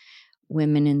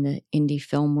women in the indie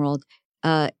film world,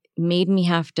 made me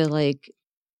have to like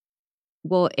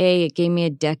well, it gave me a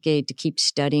decade to keep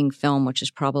studying film, which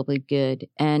is probably good.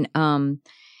 And,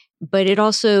 but it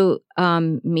also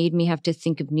made me have to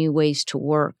think of new ways to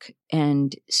work.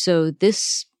 And so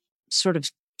this sort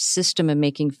of system of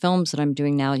making films that I'm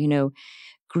doing now,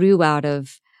 grew out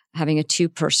of having a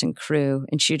 2-person crew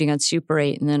and shooting on Super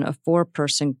 8, and then a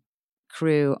 4-person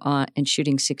crew and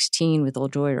shooting 16 with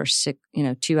Old Joy, or 6,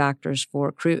 2 actors,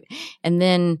 4 crew, and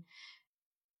then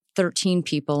 13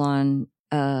 people on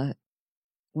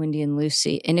Wendy and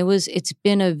Lucy. And it's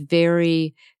been a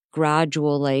very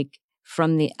gradual, like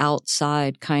from the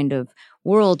outside kind of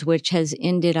world, which has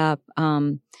ended up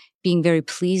being very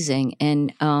pleasing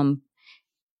and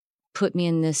put me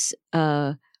in this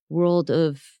world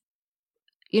of,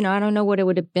 I don't know what it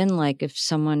would have been like if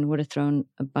someone would have thrown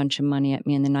a bunch of money at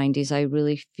me in the 90s. I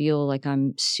really feel like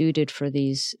I'm suited for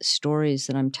these stories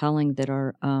that I'm telling that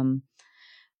are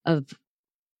of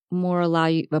more allow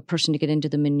a person to get into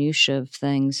the minutia of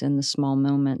things and the small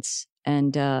moments.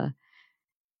 And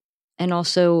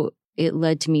also it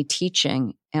led to me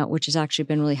teaching, which has actually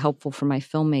been really helpful for my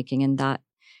filmmaking. And that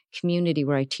community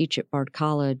where I teach at Bard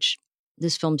College,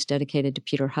 this film's dedicated to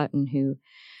Peter Hutton, who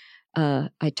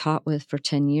I taught with for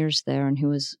 10 years there, and who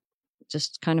was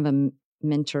just kind of a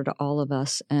mentor to all of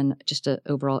us and just an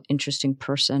overall interesting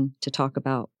person to talk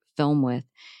about film with.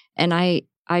 And I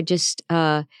just,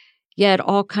 it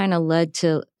all kind of led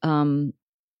to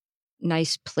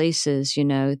nice places,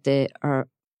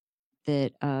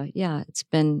 it's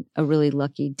been a really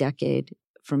lucky decade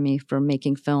for me for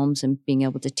making films and being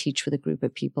able to teach with a group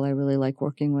of people I really like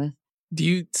working with. Do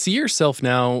you see yourself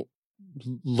now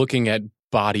looking at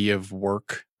body of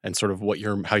work and sort of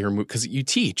how you're because you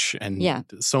teach, and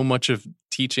so much of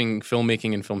teaching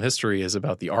filmmaking and film history is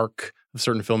about the arc of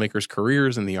certain filmmakers'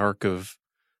 careers and the arc of,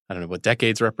 I don't know what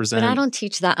decades represent. But I don't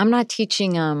teach that. I'm not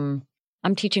teaching. I'm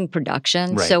teaching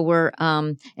production. Right. So we're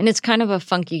and it's kind of a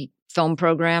funky film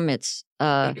program. It's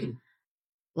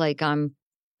like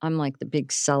I'm like the big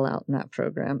sellout in that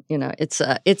program. It's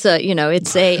a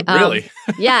really?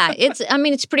 Yeah.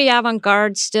 It's pretty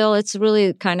avant-garde still. It's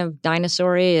really kind of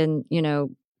dinosaur-y and,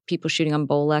 people shooting on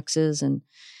Bolexes. And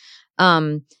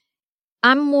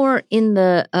I'm more in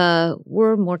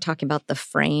we're more talking about the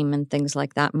frame and things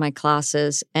like that in my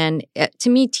classes. And to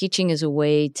me, teaching is a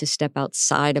way to step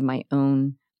outside of my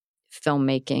own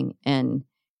filmmaking and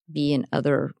be in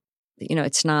other,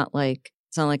 it's not like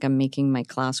I'm making my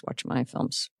class watch my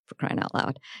films, for crying out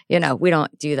loud. We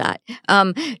don't do that.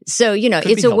 So,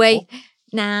 it's a way.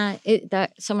 Nah,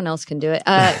 that someone else can do it.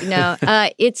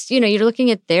 It's, you're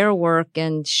looking at their work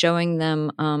and showing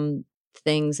them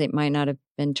things they might not have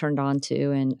been turned on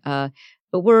to. And,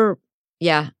 but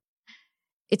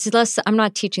it's less, I'm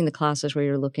not teaching the classes where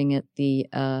you're looking at the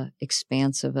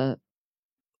expanse of a,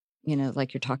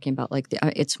 like you're talking about, like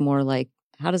it's more like,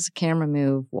 how does the camera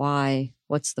move? Why?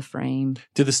 What's the frame?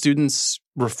 Do the students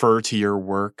refer to your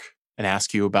work and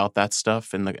ask you about that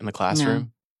stuff in the classroom? No.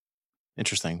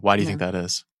 Interesting. Why do you think that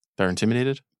is? They're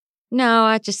intimidated? No,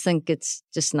 I just think it's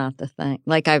just not the thing.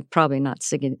 Like I'm probably not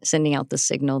sending out the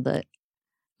signal that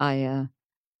I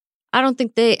don't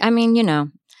think they.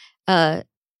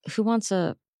 Who wants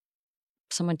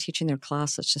someone teaching their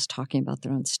class that's just talking about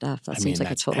their own stuff? That seems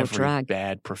like a total drag.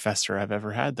 Bad professor I've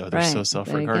ever had, though. They're Right, so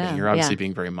self-regarding. you You're obviously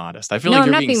being very modest. I feel No, like I'm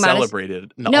you're not being modest.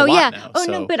 celebrated a lot now. Oh,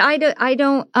 so. no, but I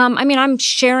don't. I'm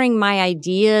sharing my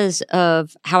ideas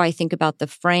of how I think about the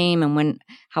frame and when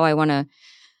I want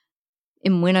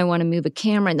to move a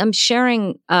camera. And I'm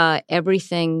sharing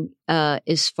everything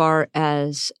as far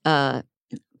as,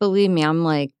 believe me, I'm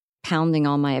like pounding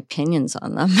all my opinions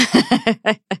on them.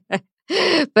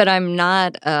 But I'm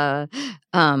not,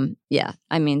 really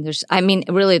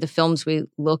the films we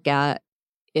look at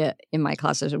in my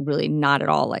classes are really not at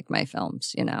all like my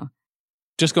films,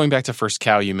 Just going back to First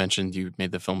Cow, you mentioned you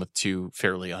made the film with 2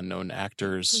 fairly unknown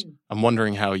actors. I'm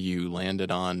wondering how you landed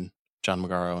on John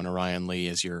Magaro and Orion Lee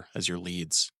as your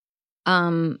leads.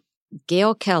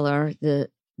 Gail Keller, the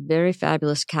very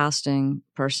fabulous casting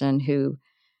person who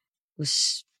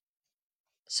was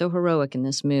so heroic in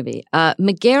this movie.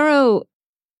 Magaro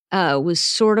was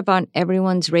sort of on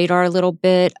everyone's radar a little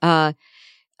bit.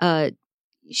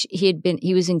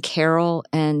 He was in Carol,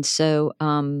 and so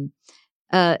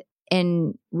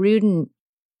and Rudin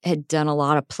had done a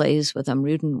lot of plays with him.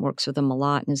 Rudin works with him a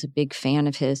lot and is a big fan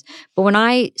of his. But when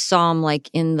I saw him like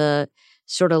in the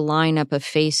sort of lineup of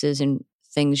faces and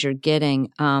things you're getting,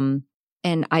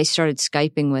 and I started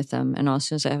Skyping with him, and as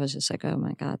soon as I was just like, oh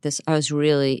my God, I was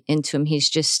really into him. He's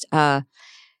just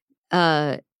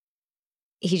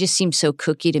he just seems so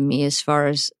kooky to me as far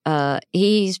as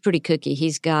he's pretty kooky.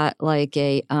 He's got like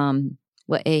a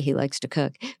well, he likes to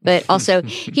cook, but also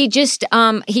he just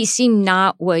he seemed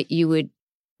not what you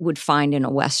would find in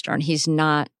a Western. He's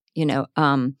not,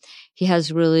 he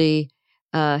has really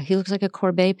he looks like a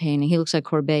Courbet painting. He looks like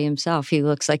Courbet himself. He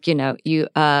looks like,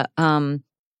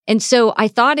 and so I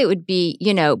thought it would be,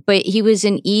 but he was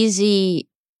an easy,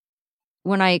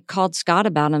 when I called Scott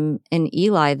about him and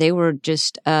Eli, they were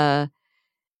just, they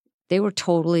were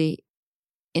totally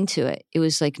into it. It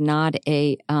was like not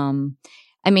a,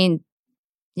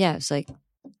 it's like,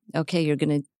 okay,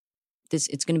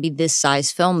 it's going to be this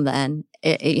size film then,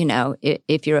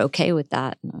 if you're okay with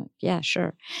that. Yeah,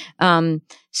 sure. And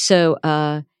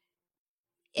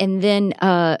then,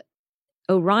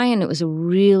 Orion, it was a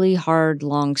really hard,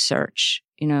 long search.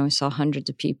 I saw hundreds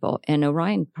of people, and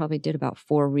Orion probably did about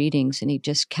 4 readings, and he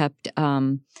just kept,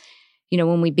 when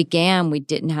we began,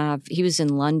 he was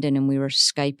in London and we were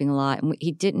Skyping a lot, and we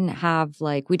didn't have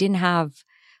a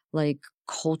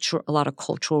lot of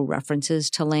cultural references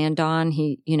to land on.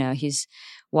 He's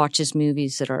watches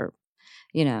movies that are,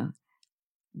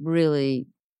 really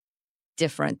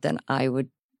different than I would,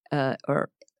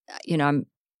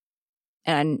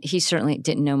 and he certainly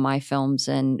didn't know my films,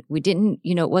 and we didn't,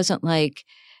 it wasn't like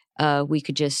we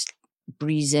could just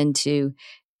breeze into.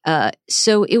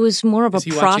 So it was more of a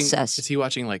process. Is he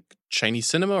watching like Chinese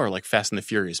cinema or like Fast and the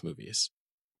Furious movies?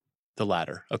 The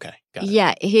latter. Okay, got it.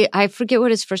 Yeah, I forget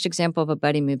what his first example of a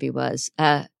buddy movie was.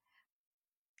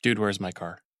 Dude, Where's My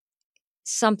Car?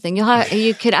 Something.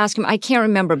 You could ask him. I can't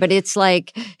remember, but it's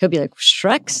like he'll be like,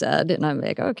 Shrek said, and I'm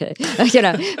like, okay,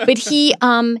 But he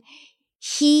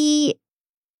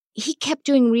kept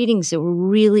doing readings that were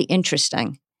really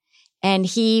interesting. And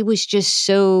he was just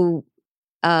so,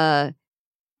 he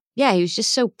was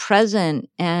just so present.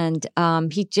 And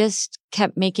he just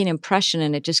kept making impression,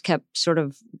 and it just kept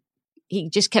he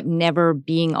just kept never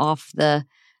being off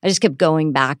I just kept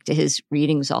going back to his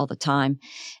readings all the time.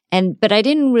 But I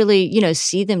didn't really,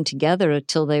 see them together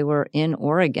until they were in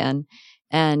Oregon.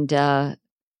 And, cause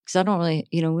I don't really,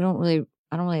 I don't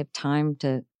really have time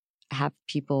to have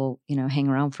people, hang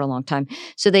around for a long time.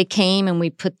 So they came and we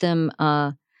put them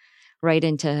right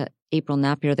into April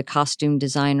Napier, the costume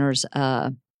designer's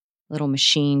little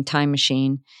time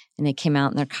machine. And they came out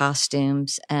in their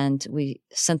costumes, and we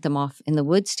sent them off in the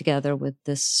woods together with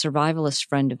this survivalist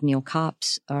friend of Neil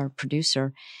Kopp's, our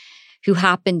producer, who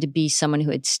happened to be someone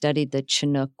who had studied the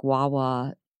Chinook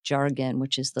Wawa jargon,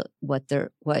 which is what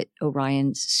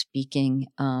Orion's speaking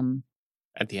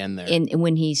at the end there.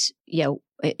 When he's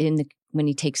when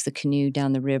he takes the canoe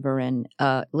down the river, and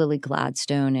Lily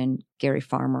Gladstone and Gary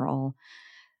Farmer all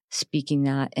speaking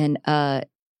that. And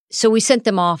so we sent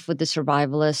them off with the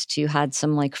survivalist who had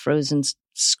some like frozen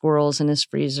squirrels in his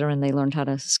freezer, and they learned how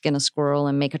to skin a squirrel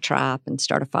and make a trap and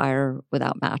start a fire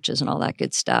without matches and all that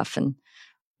good stuff, and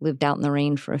lived out in the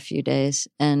rain for a few days.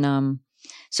 And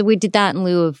so we did that in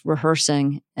lieu of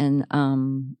rehearsing. And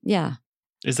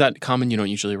Is that common? You don't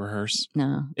usually rehearse?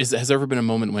 No. Has there ever been a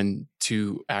moment when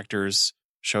 2 actors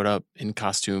showed up in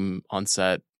costume on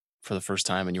set for the first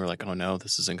time and you were like, oh no,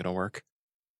 this isn't going to work?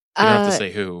 You don't have to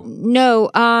say who. No,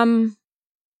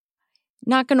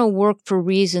 not going to work for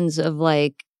reasons of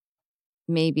like,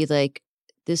 maybe like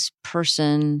this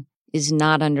person is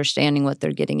not understanding what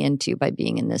they're getting into by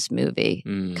being in this movie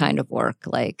kind of work.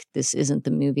 Like this isn't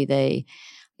the movie they,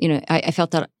 I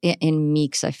felt that in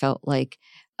Meeks, I felt like,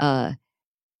 that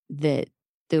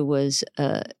there was,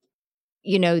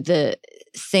 the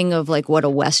thing of like what a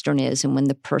Western is, and when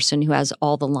the person who has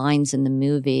all the lines in the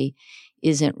movie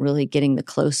isn't really getting the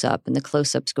close-up, and the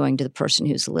close-up's going to the person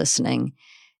who's listening,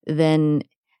 then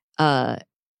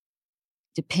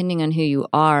depending on who you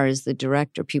are as the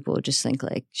director, people will just think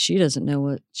like, she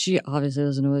obviously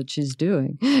doesn't know what she's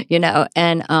doing,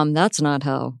 and that's not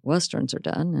how Westerns are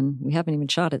done, and we haven't even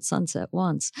shot at sunset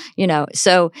once,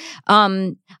 so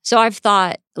I've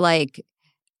thought like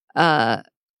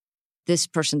this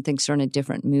person thinks they're in a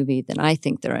different movie than I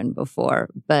think they're in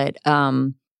before, but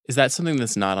is that something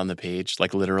that's not on the page,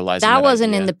 like literalizing that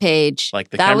wasn't idea? in the page, like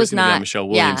the that camera's was going to be not on Michelle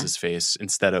Williams' face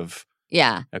instead of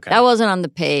Yeah. Okay. That wasn't on the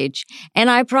page. And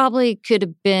I probably could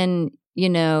have been,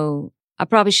 I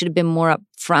probably should have been more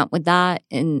upfront with that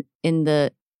in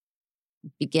the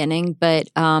beginning. But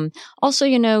also,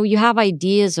 you have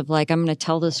ideas of like, I'm going to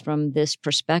tell this from this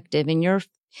perspective, and you're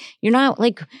not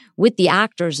like with the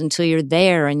actors until you're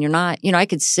there, and you're not, I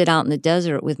could sit out in the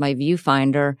desert with my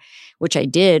viewfinder, which I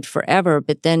did forever,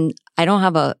 but then I don't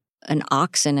have an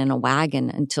oxen and a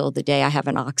wagon until the day I have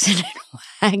an oxen and a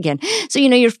wagon. So,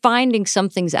 you're finding some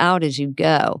things out as you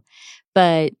go.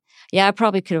 But yeah, I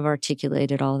probably could have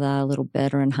articulated all that a little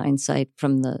better in hindsight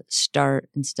from the start,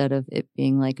 instead of it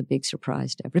being like a big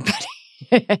surprise to everybody.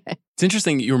 It's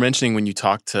interesting. You were mentioning when you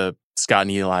talked to Scott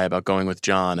and Eli about going with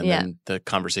John, and Yeah. then the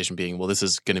conversation being, well, this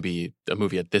is going to be a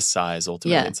movie at this size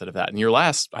ultimately instead of that. And your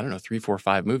last, I don't know, 3, 4,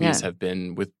 5 movies have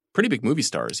been with pretty big movie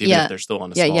stars, even if they're still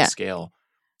on a small scale.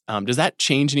 Does that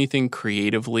change anything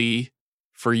creatively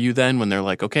for you then when they're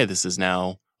like, okay, this is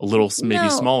now a little maybe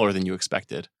smaller than you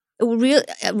expected?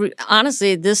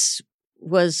 Honestly, this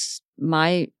was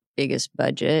my biggest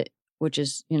budget, which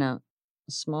is, a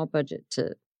small budget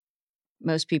to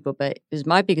most people, but it was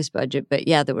my biggest budget. But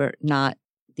yeah, there were not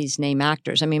these name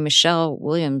actors. I mean, Michelle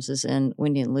Williams is in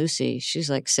Wendy and Lucy.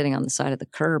 She's like sitting on the side of the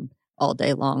curb all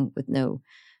day long with not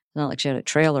like she had a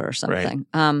trailer or something.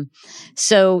 Right.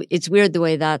 So it's weird the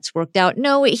way that's worked out.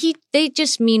 No, they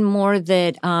just mean more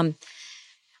that,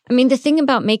 the thing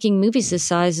about making movies this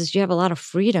size is you have a lot of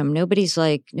freedom. Nobody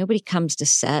comes to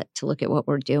set to look at what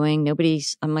we're doing.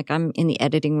 I'm in the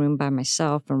editing room by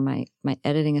myself or my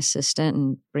editing assistant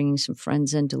and bringing some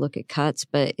friends in to look at cuts.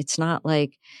 But it's not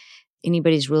like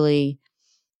anybody's really,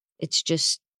 it's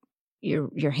just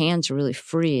your hands are really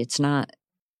free. It's not,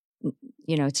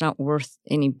 it's not worth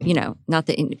any, not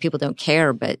that people don't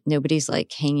care, but nobody's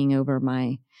like hanging over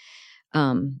my,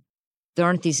 there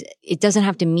aren't these, it doesn't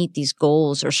have to meet these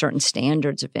goals or certain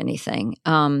standards of anything.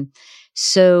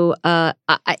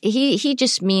 He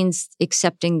just means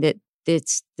accepting that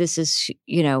this is,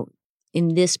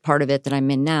 in this part of it that I'm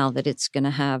in now, that it's going to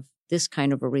have this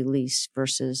kind of a release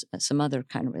versus some other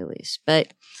kind of release.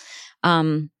 But, I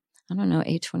don't know,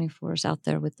 A24 is out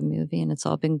there with the movie and it's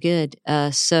all been good.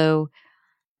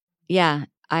 Yeah,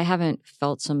 I haven't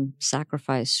felt some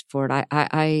sacrifice for it.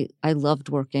 I loved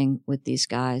working with these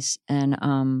guys,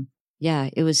 and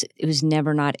it was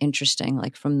never not interesting.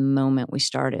 Like from the moment we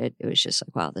started, it was just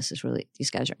like, wow,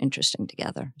 these guys are interesting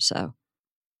together. So,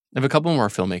 I have a couple more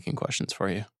filmmaking questions for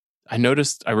you. I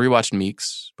noticed I rewatched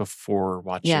Meeks before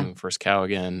watching First Cow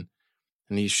again,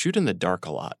 and you shoot in the dark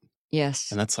a lot.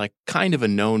 Yes, and that's like kind of a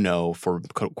no-no for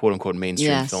quote unquote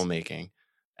mainstream filmmaking.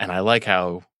 And I like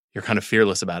how you're kind of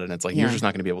fearless about it. And it's like, you're just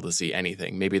not going to be able to see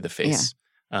anything. Maybe the face.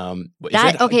 Yeah.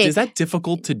 Is that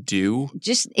difficult to do?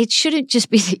 It shouldn't just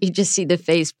be that you just see the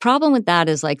face. Problem with that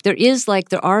is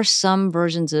there are some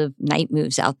versions of night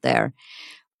moves out there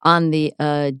on the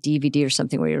DVD or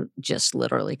something where you just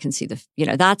literally can see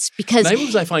that's because night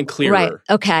moves I find clearer. Right.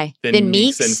 Okay. Than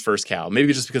Meeks and First Cow.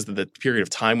 Maybe just because of the period of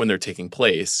time when they're taking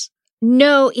place.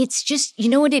 No, it's just, you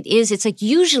know what it is? It's like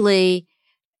usually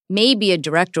maybe a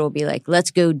director will be like,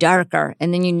 let's go darker.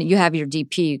 And then you have your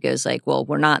DP who goes like, well,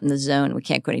 we're not in the zone. We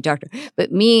can't go any darker.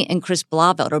 But me and Chris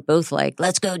Blaveld are both like,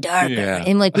 let's go darker. Yeah.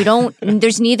 And like, we don't,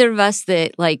 there's neither of us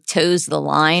that like toes the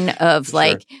line of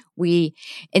like, and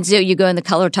so you go in the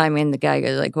color timing and the guy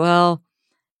goes like, well,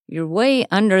 you're way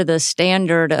under the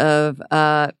standard of,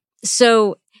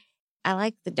 so I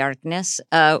like the darkness,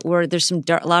 where there's a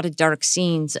lot of dark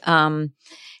scenes.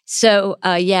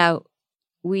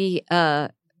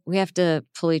 We have to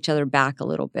pull each other back a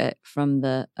little bit from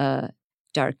the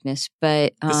darkness,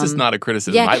 but this is not a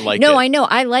criticism. I like it. No, I know.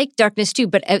 I like darkness too,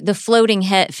 but the floating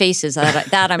faces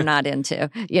that I'm not into.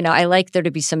 I like there to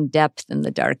be some depth in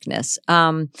the darkness.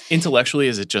 Intellectually,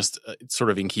 is it just sort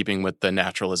of in keeping with the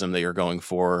naturalism that you're going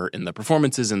for in the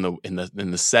performances, in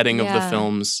the setting of the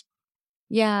films?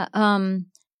 Yeah,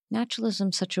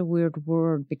 naturalism's such a weird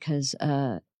word because,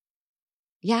 I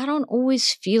don't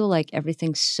always feel like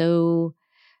everything's so.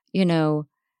 In the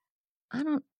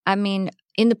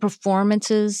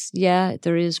performances,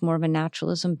 there is more of a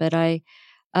naturalism, but anyway,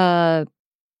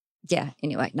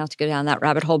 not to go down that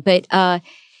rabbit hole, but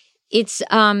it's,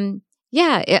 darkness.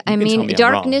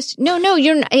 No,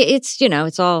 you're not,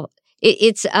 it's all,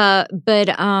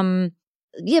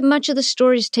 much of the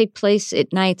stories take place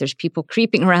at night. There's people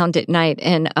creeping around at night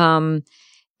and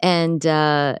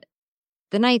the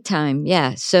nighttime.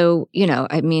 Yeah. So,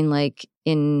 like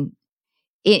in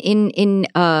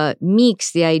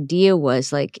Meeks, the idea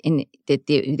was like that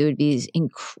there would be these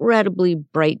incredibly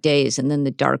bright days, and then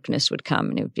the darkness would come,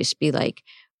 and it would just be like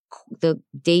the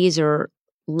days are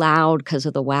loud because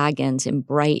of the wagons and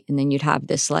bright, and then you'd have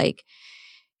this like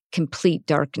complete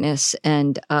darkness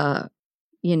and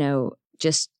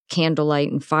just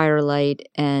candlelight and firelight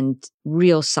and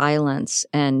real silence,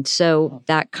 and so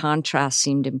that contrast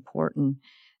seemed important.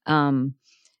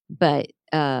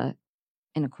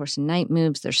 And of course, in night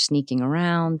moves, they're sneaking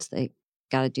around. They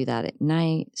got to do that at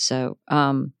night. So,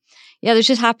 there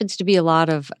just happens to be a lot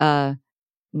of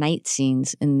night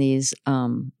scenes in these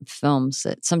films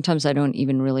that sometimes I don't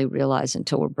even really realize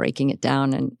until we're breaking it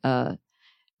down. And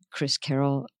Chris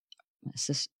Carroll,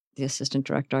 the assistant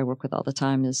director I work with all the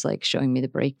time, is like showing me the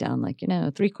breakdown, like,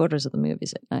 3/4 of the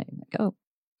movie's at night. I'm like, oh.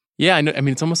 Yeah, I know. I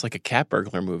mean, it's almost like a cat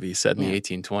burglar movie set in the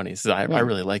 1820s. I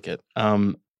really like it.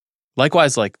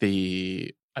 Likewise, like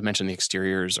I mentioned the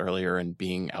exteriors earlier and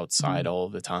being outside all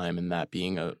of the time, and that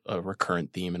being a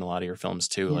recurrent theme in a lot of your films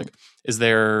too. Yeah. Like, is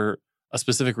there a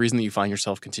specific reason that you find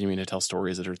yourself continuing to tell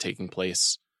stories that are taking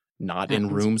place not in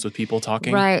rooms with people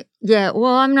talking? Right. Yeah.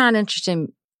 Well, I'm not interested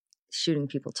in shooting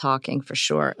people talking for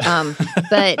sure.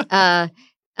 But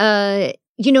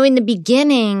in the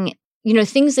beginning,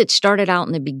 things that started out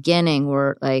in the beginning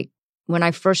were like, when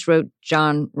I first wrote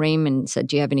John Raymond said,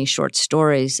 "Do you have any short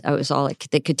stories?" I was all like,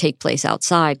 that could take place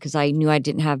outside because I knew I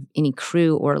didn't have any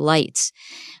crew or lights.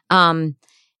 And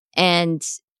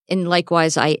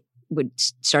likewise, I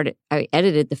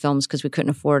edited the films because we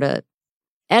couldn't afford a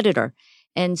editor.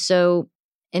 And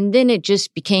then it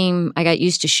just became, I got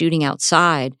used to shooting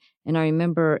outside. And I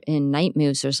remember in Night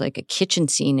Moves, there's like a kitchen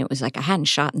scene. It was like I hadn't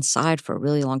shot inside for a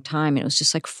really long time. And it was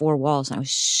just like 4 walls. And I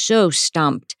was so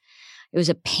stumped. It was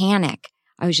a panic.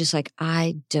 I was just like,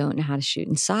 I don't know how to shoot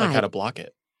inside. Like how to block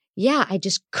it. Yeah, I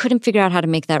just couldn't figure out how to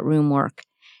make that room work.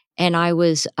 And I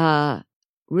was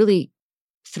really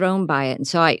thrown by it. And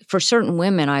so for certain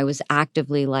women, I was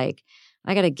actively like,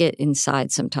 I got to get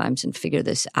inside sometimes and figure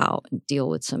this out and deal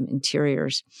with some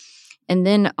interiors. And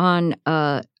then on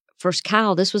First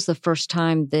Cow, this was the first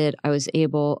time that I was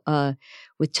able,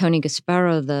 with Tony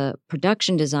Gasparo, the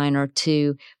production designer,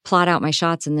 to plot out my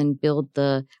shots and then build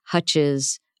the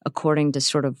hutches according to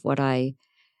sort of what I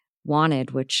wanted,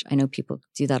 which I know people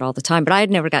do that all the time, but I had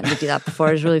never gotten to do that before.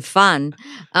 It was really fun.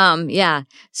 Yeah.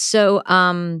 So,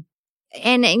 and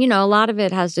a lot of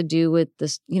it has to do with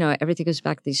this, everything goes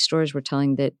back to these stories we're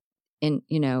telling that, and,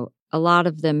 a lot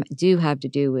of them do have to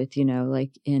do with,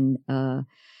 like in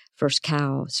First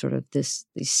Cow, sort of these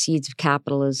seeds of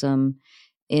capitalism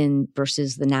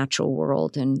versus the natural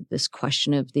world, and this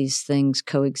question of these things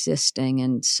coexisting.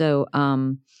 And so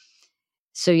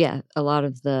yeah, a lot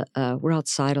of we're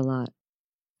outside a lot.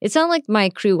 It's not like my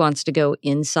crew wants to go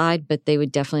inside, but they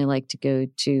would definitely like to go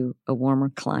to a warmer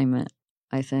climate,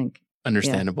 I think.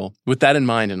 Understandable. Yeah. With that in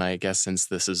mind, and I guess since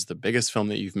this is the biggest film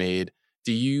that you've made,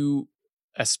 do you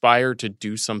aspire to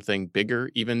do something bigger,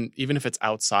 even if it's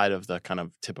outside of the kind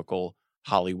of typical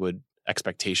Hollywood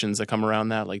expectations that come around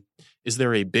that? Like, is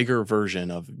there a bigger version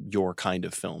of your kind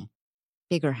of film?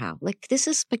 Bigger how? Like, this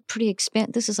is like pretty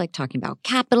expansive. This is like talking about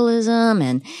capitalism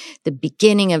and the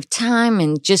beginning of time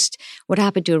and just what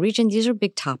happened to a region. These are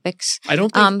big topics. I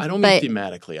don't mean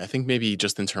thematically. I think maybe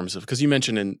just in terms of, because you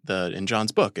mentioned in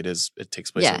John's book, it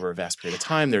takes place over a vast period of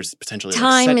time. There's potentially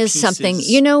time is something.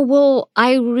 Well,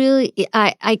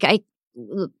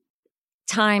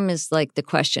 time is like the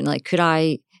question. Like, could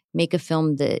I make a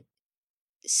film that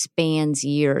spans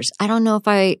years? I don't know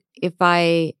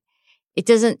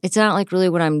it's not like really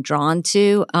what I'm drawn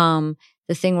to. The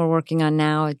thing we're working on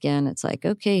now, again, it's like,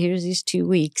 okay, here's these 2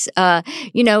 weeks,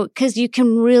 cause you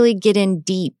can really get in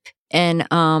deep. And,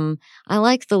 I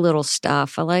like the little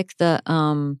stuff. I like the,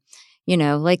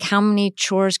 like how many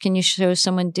chores can you show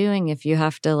someone doing if you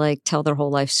have to like tell their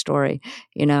whole life story,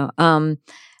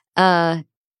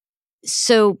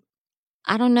 so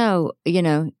I don't know,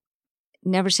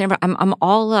 never say never. I'm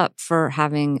all up for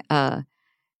having,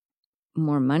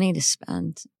 more money to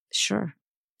spend, sure,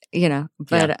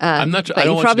 but I'm not. I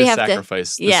don't want you to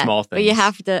sacrifice the small things. But you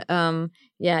have to.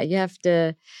 You have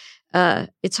to.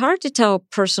 It's hard to tell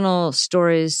personal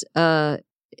stories. It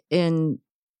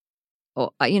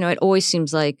always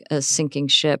seems like a sinking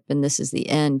ship, and this is the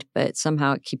end. But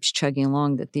somehow it keeps chugging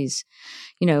along. That these,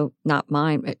 not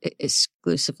mine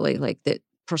exclusively, like that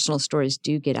personal stories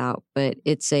do get out. But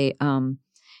it's a,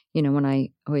 when I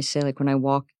always say, like when I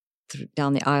walk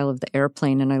down the aisle of the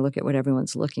airplane and I look at what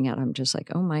everyone's looking at, I'm just like,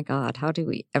 oh my God, how do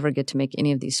we ever get to make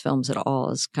any of these films at all?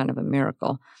 Is kind of a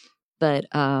miracle. But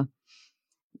so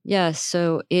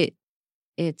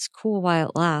it's cool while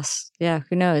it lasts. Yeah,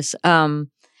 who knows?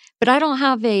 But I don't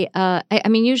have I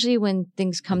mean, usually when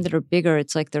things come that are bigger,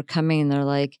 it's like they're coming and they're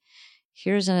like,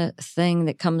 here's a thing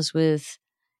that comes with,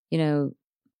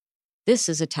 this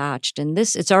is attached and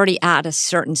it's already at a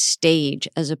certain stage,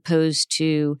 as opposed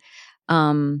to,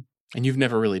 and you've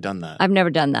never really done that. I've never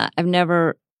done that.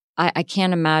 I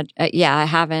can't imagine. I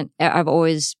haven't. I've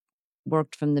always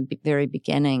worked from the very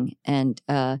beginning and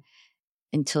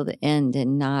until the end,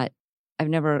 and I've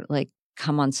never like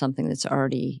come on something that's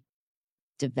already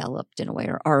developed in a way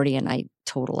or already a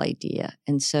total idea.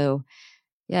 And so,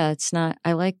 it's not,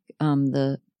 I like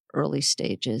the early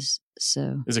stages.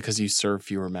 So is it because you serve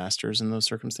fewer masters in those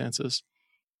circumstances?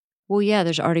 Well, yeah,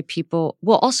 there's already people.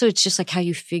 Well, also it's just like how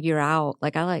you figure out,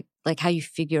 like I like how you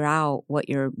figure out what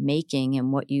you're making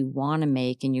and what you want to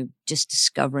make, and you're just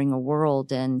discovering a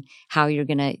world and how you're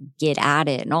going to get at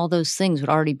it. And all those things would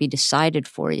already be decided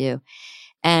for you.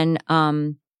 And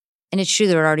it's true,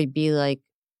 there would already be like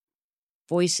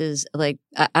voices, like,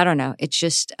 I don't know. It's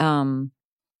just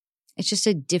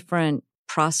a different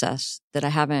process that I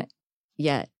haven't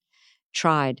yet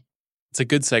tried. It's a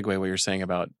good segue what you're saying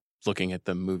about looking at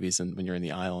the movies and when you're in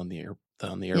the aisle on the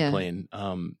airplane.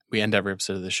 Yeah. We end every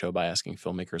episode of the show by asking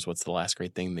filmmakers what's the last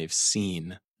great thing they've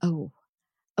seen. Oh,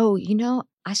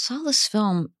 I saw this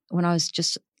film when I was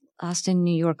just last in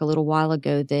New York a little while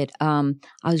ago that I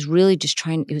was really just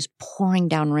trying. It was pouring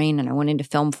down rain, and I went into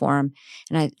film forum,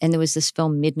 and there was this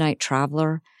film Midnight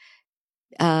Traveler.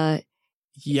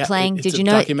 Playing. It's Did you a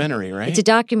know documentary, right? It's a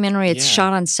documentary. It's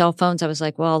shot on cell phones. I was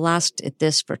like, well, I'll last at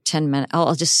this for 10 minutes.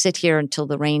 I'll just sit here until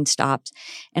the rain stops.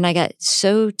 And I got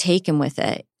so taken with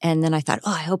it. And then I thought,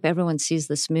 I hope everyone sees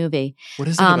this movie. What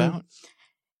is it about?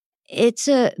 It's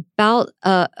about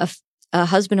a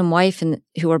husband and wife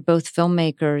who are both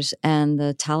filmmakers, and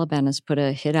the Taliban has put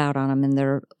a hit out on them, and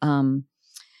they're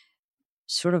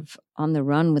sort of on the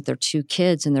run with their 2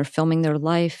 kids, and they're filming their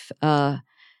life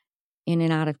in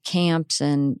and out of camps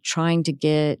and trying to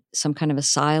get some kind of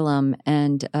asylum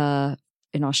and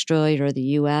in Australia or the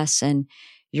US, and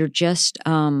you're just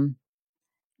on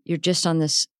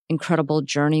this incredible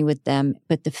journey with them.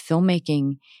 But the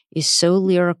filmmaking is so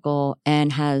lyrical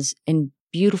and has in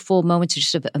beautiful moments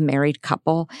just of a married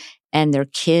couple and their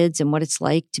kids and what it's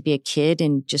like to be a kid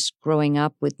and just growing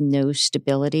up with no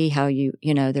stability. How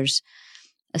there's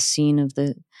a scene of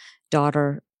the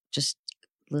daughter just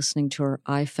listening to her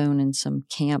iPhone in some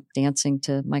camp dancing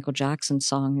to Michael Jackson's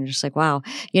song. You're just like, wow,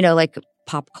 like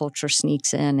pop culture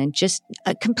sneaks in, and just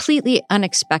completely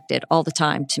unexpected all the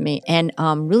time to me, and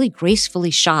really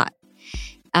gracefully shot.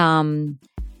 I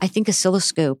think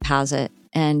Oscilloscope has it,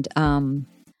 and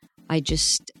I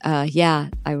just, I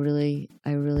really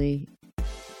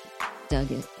dug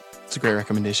it. It's a great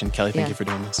recommendation. Kelly, thank you for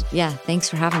doing this. Yeah, thanks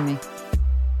for having me.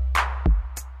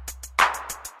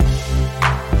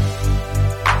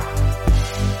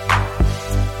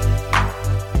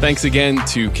 Thanks again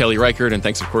to Kelly Reichert, and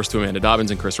thanks, of course, to Amanda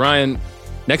Dobbins and Chris Ryan.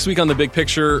 Next week on The Big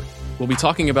Picture, we'll be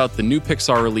talking about the new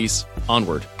Pixar release,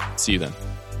 Onward. See you then.